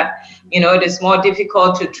mentioned, that, it is more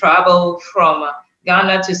difficult to travel from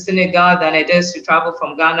Ghana to Senegal than it is to travel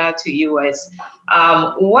from Ghana to US.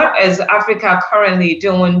 What is Africa currently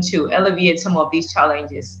doing to alleviate some of these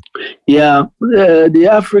challenges? Yeah, the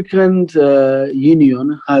African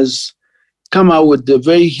Union has come out with a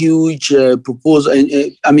very huge proposal.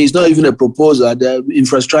 It's not even a proposal, the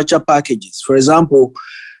infrastructure packages. For example,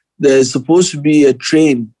 there's supposed to be a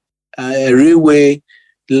train, a railway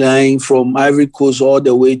line from Ivory Coast all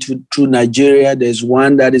the way through Nigeria. There's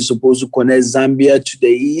one that is supposed to connect Zambia to the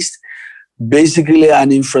east. Basically,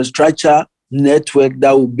 an infrastructure network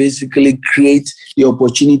that will basically create the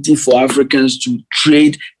opportunity for Africans to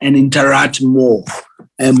trade and interact more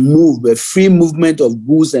and move. A free movement of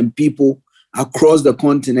goods and people across the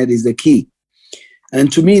continent is the key.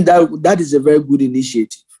 And to me, that is a very good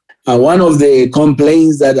initiative. One of the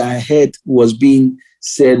complaints that I heard was being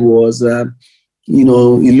said was,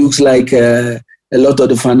 it looks like a lot of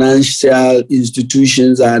the financial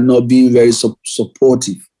institutions are not being very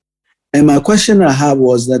supportive. And my question I have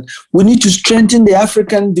was that we need to strengthen the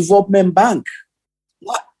African Development Bank.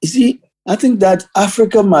 You see, I think that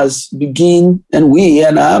Africa must begin,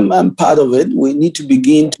 and I'm part of it, we need to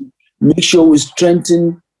begin to make sure we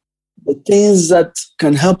strengthen the things that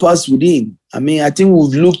can help us within. I think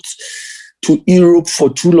we've looked to Europe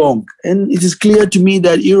for too long. And it is clear to me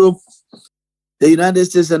that Europe, the United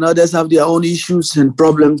States and others have their own issues and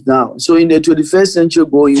problems now. So in the 21st century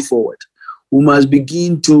going forward, we must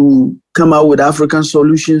begin to come out with African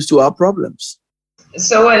solutions to our problems.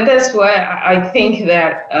 So, and that's why I think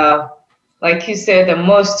that, like you said, the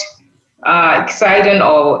most exciting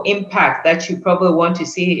or impact that you probably want to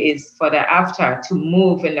see is for the AFTA to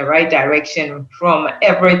move in the right direction from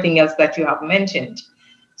everything else that you have mentioned.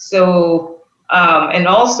 So, and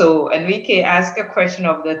also, Enrique asked a question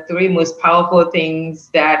of the 3 most powerful things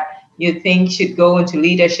that you think should go into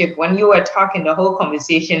leadership. When you were talking the whole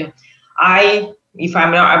conversation, if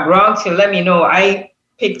I'm not wrong, so let me know, I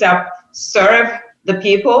picked up serve the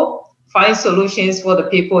people, find solutions for the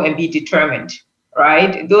people, and be determined,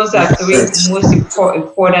 right? Those are 3 most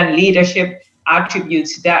important leadership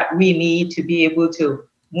attributes that we need to be able to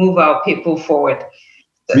move our people forward.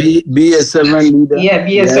 Be a servant leader. Yeah,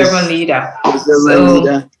 be a servant leader.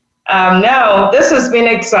 Now, this has been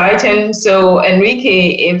exciting. So,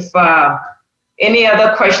 Enrique, if any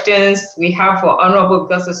other questions we have for Honorable,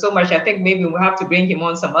 because there's so much, I think maybe we'll have to bring him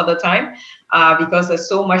on some other time because there's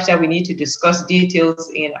so much that we need to discuss details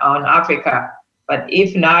on Africa. But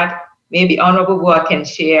if not, maybe Honorable Bua can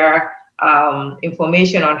share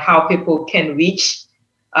information on how people can reach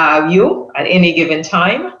you at any given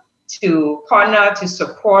time to partner, to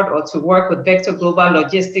support, or to work with Vector Global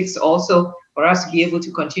Logistics also for us to be able to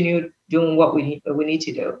continue doing what we need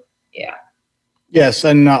to do. Yeah. Yes,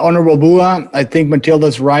 and Honorable Bua, I think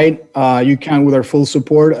Matilda's right. You can with our full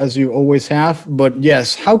support, as you always have. But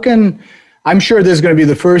yes, I'm sure this is going to be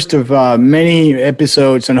the first of many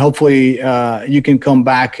episodes, and hopefully you can come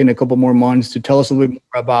back in a couple more months to tell us a little bit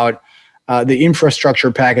more about the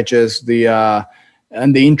infrastructure packages,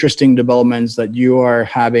 and the interesting developments that you are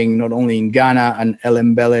having not only in Ghana and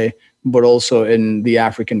Ellembelle, but also in the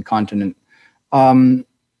African continent.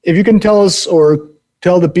 If you can tell us or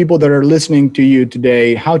tell the people that are listening to you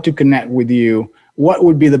today how to connect with you, what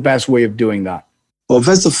would be the best way of doing that? Well,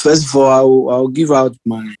 first of all, I'll give out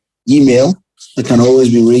my email. It can always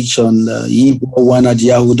be reached on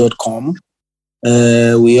yibua1@yahoo.com.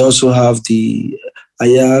 We also have the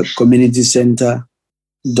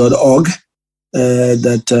ayacommunitycenter.org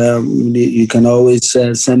that you can always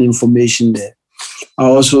send information there. I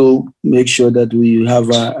also make sure that we have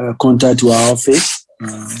a contact to our office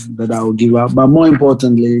that I will give out. But more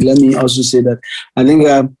importantly, let me also say that I think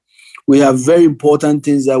we have very important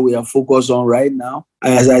things that we are focused on right now.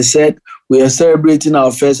 As I said, we are celebrating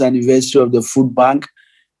our first anniversary of the food bank,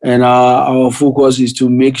 and our focus is to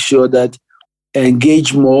make sure that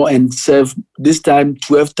engage more and serve this time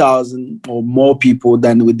 12,000 or more people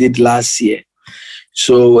than we did last year.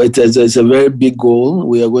 So it's a very big goal.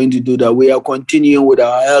 We are going to do that. We are continuing with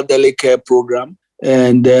our elderly care program,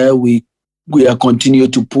 and we are continuing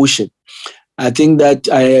to push it. I think that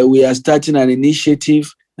we are starting an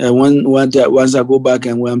initiative. Once I go back,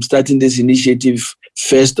 and I'm starting this initiative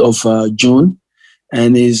 1st of June,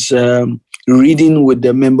 and is reading with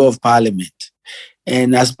the Member of Parliament.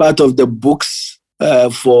 And as part of the books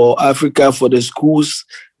for Africa for the schools,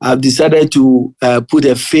 I've decided to put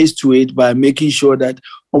a face to it by making sure that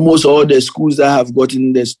almost all the schools that have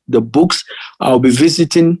gotten the books, I'll be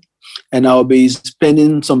visiting, and I'll be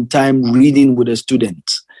spending some time reading with the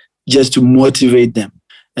students just to motivate them.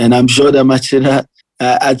 And I'm sure that Matilda,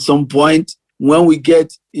 at some point, when we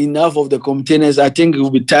get enough of the containers, I think it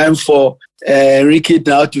will be time for Enrique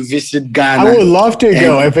now to visit Ghana. I would love to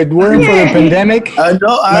go. If it weren't for the pandemic,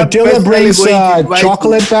 Matilda brings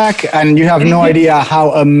chocolate back, and you have no idea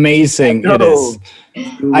how amazing it is.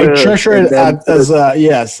 I treasure it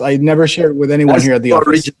yes, I never share it with anyone here at the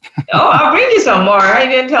office. I'll bring you some more. I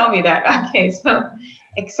didn't tell me that. Okay, so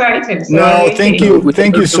exciting. So thank you.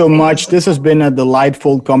 Thank you so much. This has been a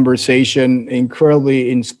delightful conversation, incredibly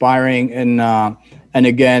inspiring. And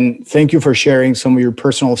again, thank you for sharing some of your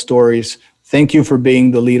personal stories. Thank you for being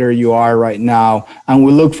the leader you are right now. And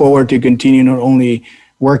we look forward to continue not only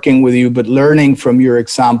working with you, but learning from your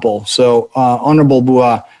example. So, Honorable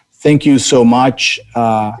Bua, thank you so much.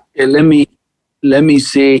 Let me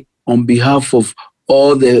say on behalf of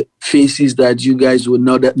all the faces that you guys will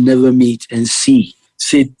never meet and see,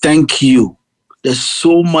 say thank you. There's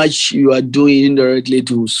so much you are doing indirectly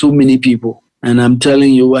to so many people. And I'm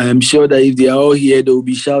telling you, I am sure that if they are all here, they will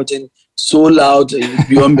be shouting so loud, it will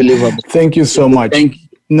be unbelievable. Thank you so much. Thank you.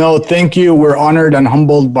 No, thank you. We're honored and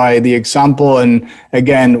humbled by the example. And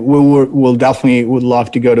again, we'll definitely would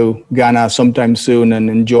love to go to Ghana sometime soon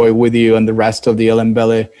and enjoy with you and the rest of the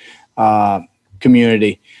Ellembelle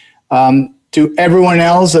community. To everyone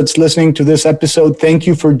else that's listening to this episode, thank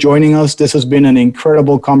you for joining us. This has been an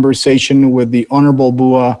incredible conversation with the Honorable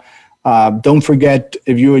Bua. Don't forget,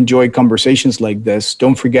 if you enjoy conversations like this,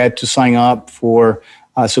 don't forget to sign up for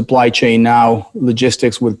Supply Chain Now,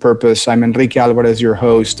 Logistics with Purpose. I'm Enrique Alvarez, your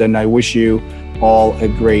host, and I wish you all a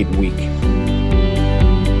great week.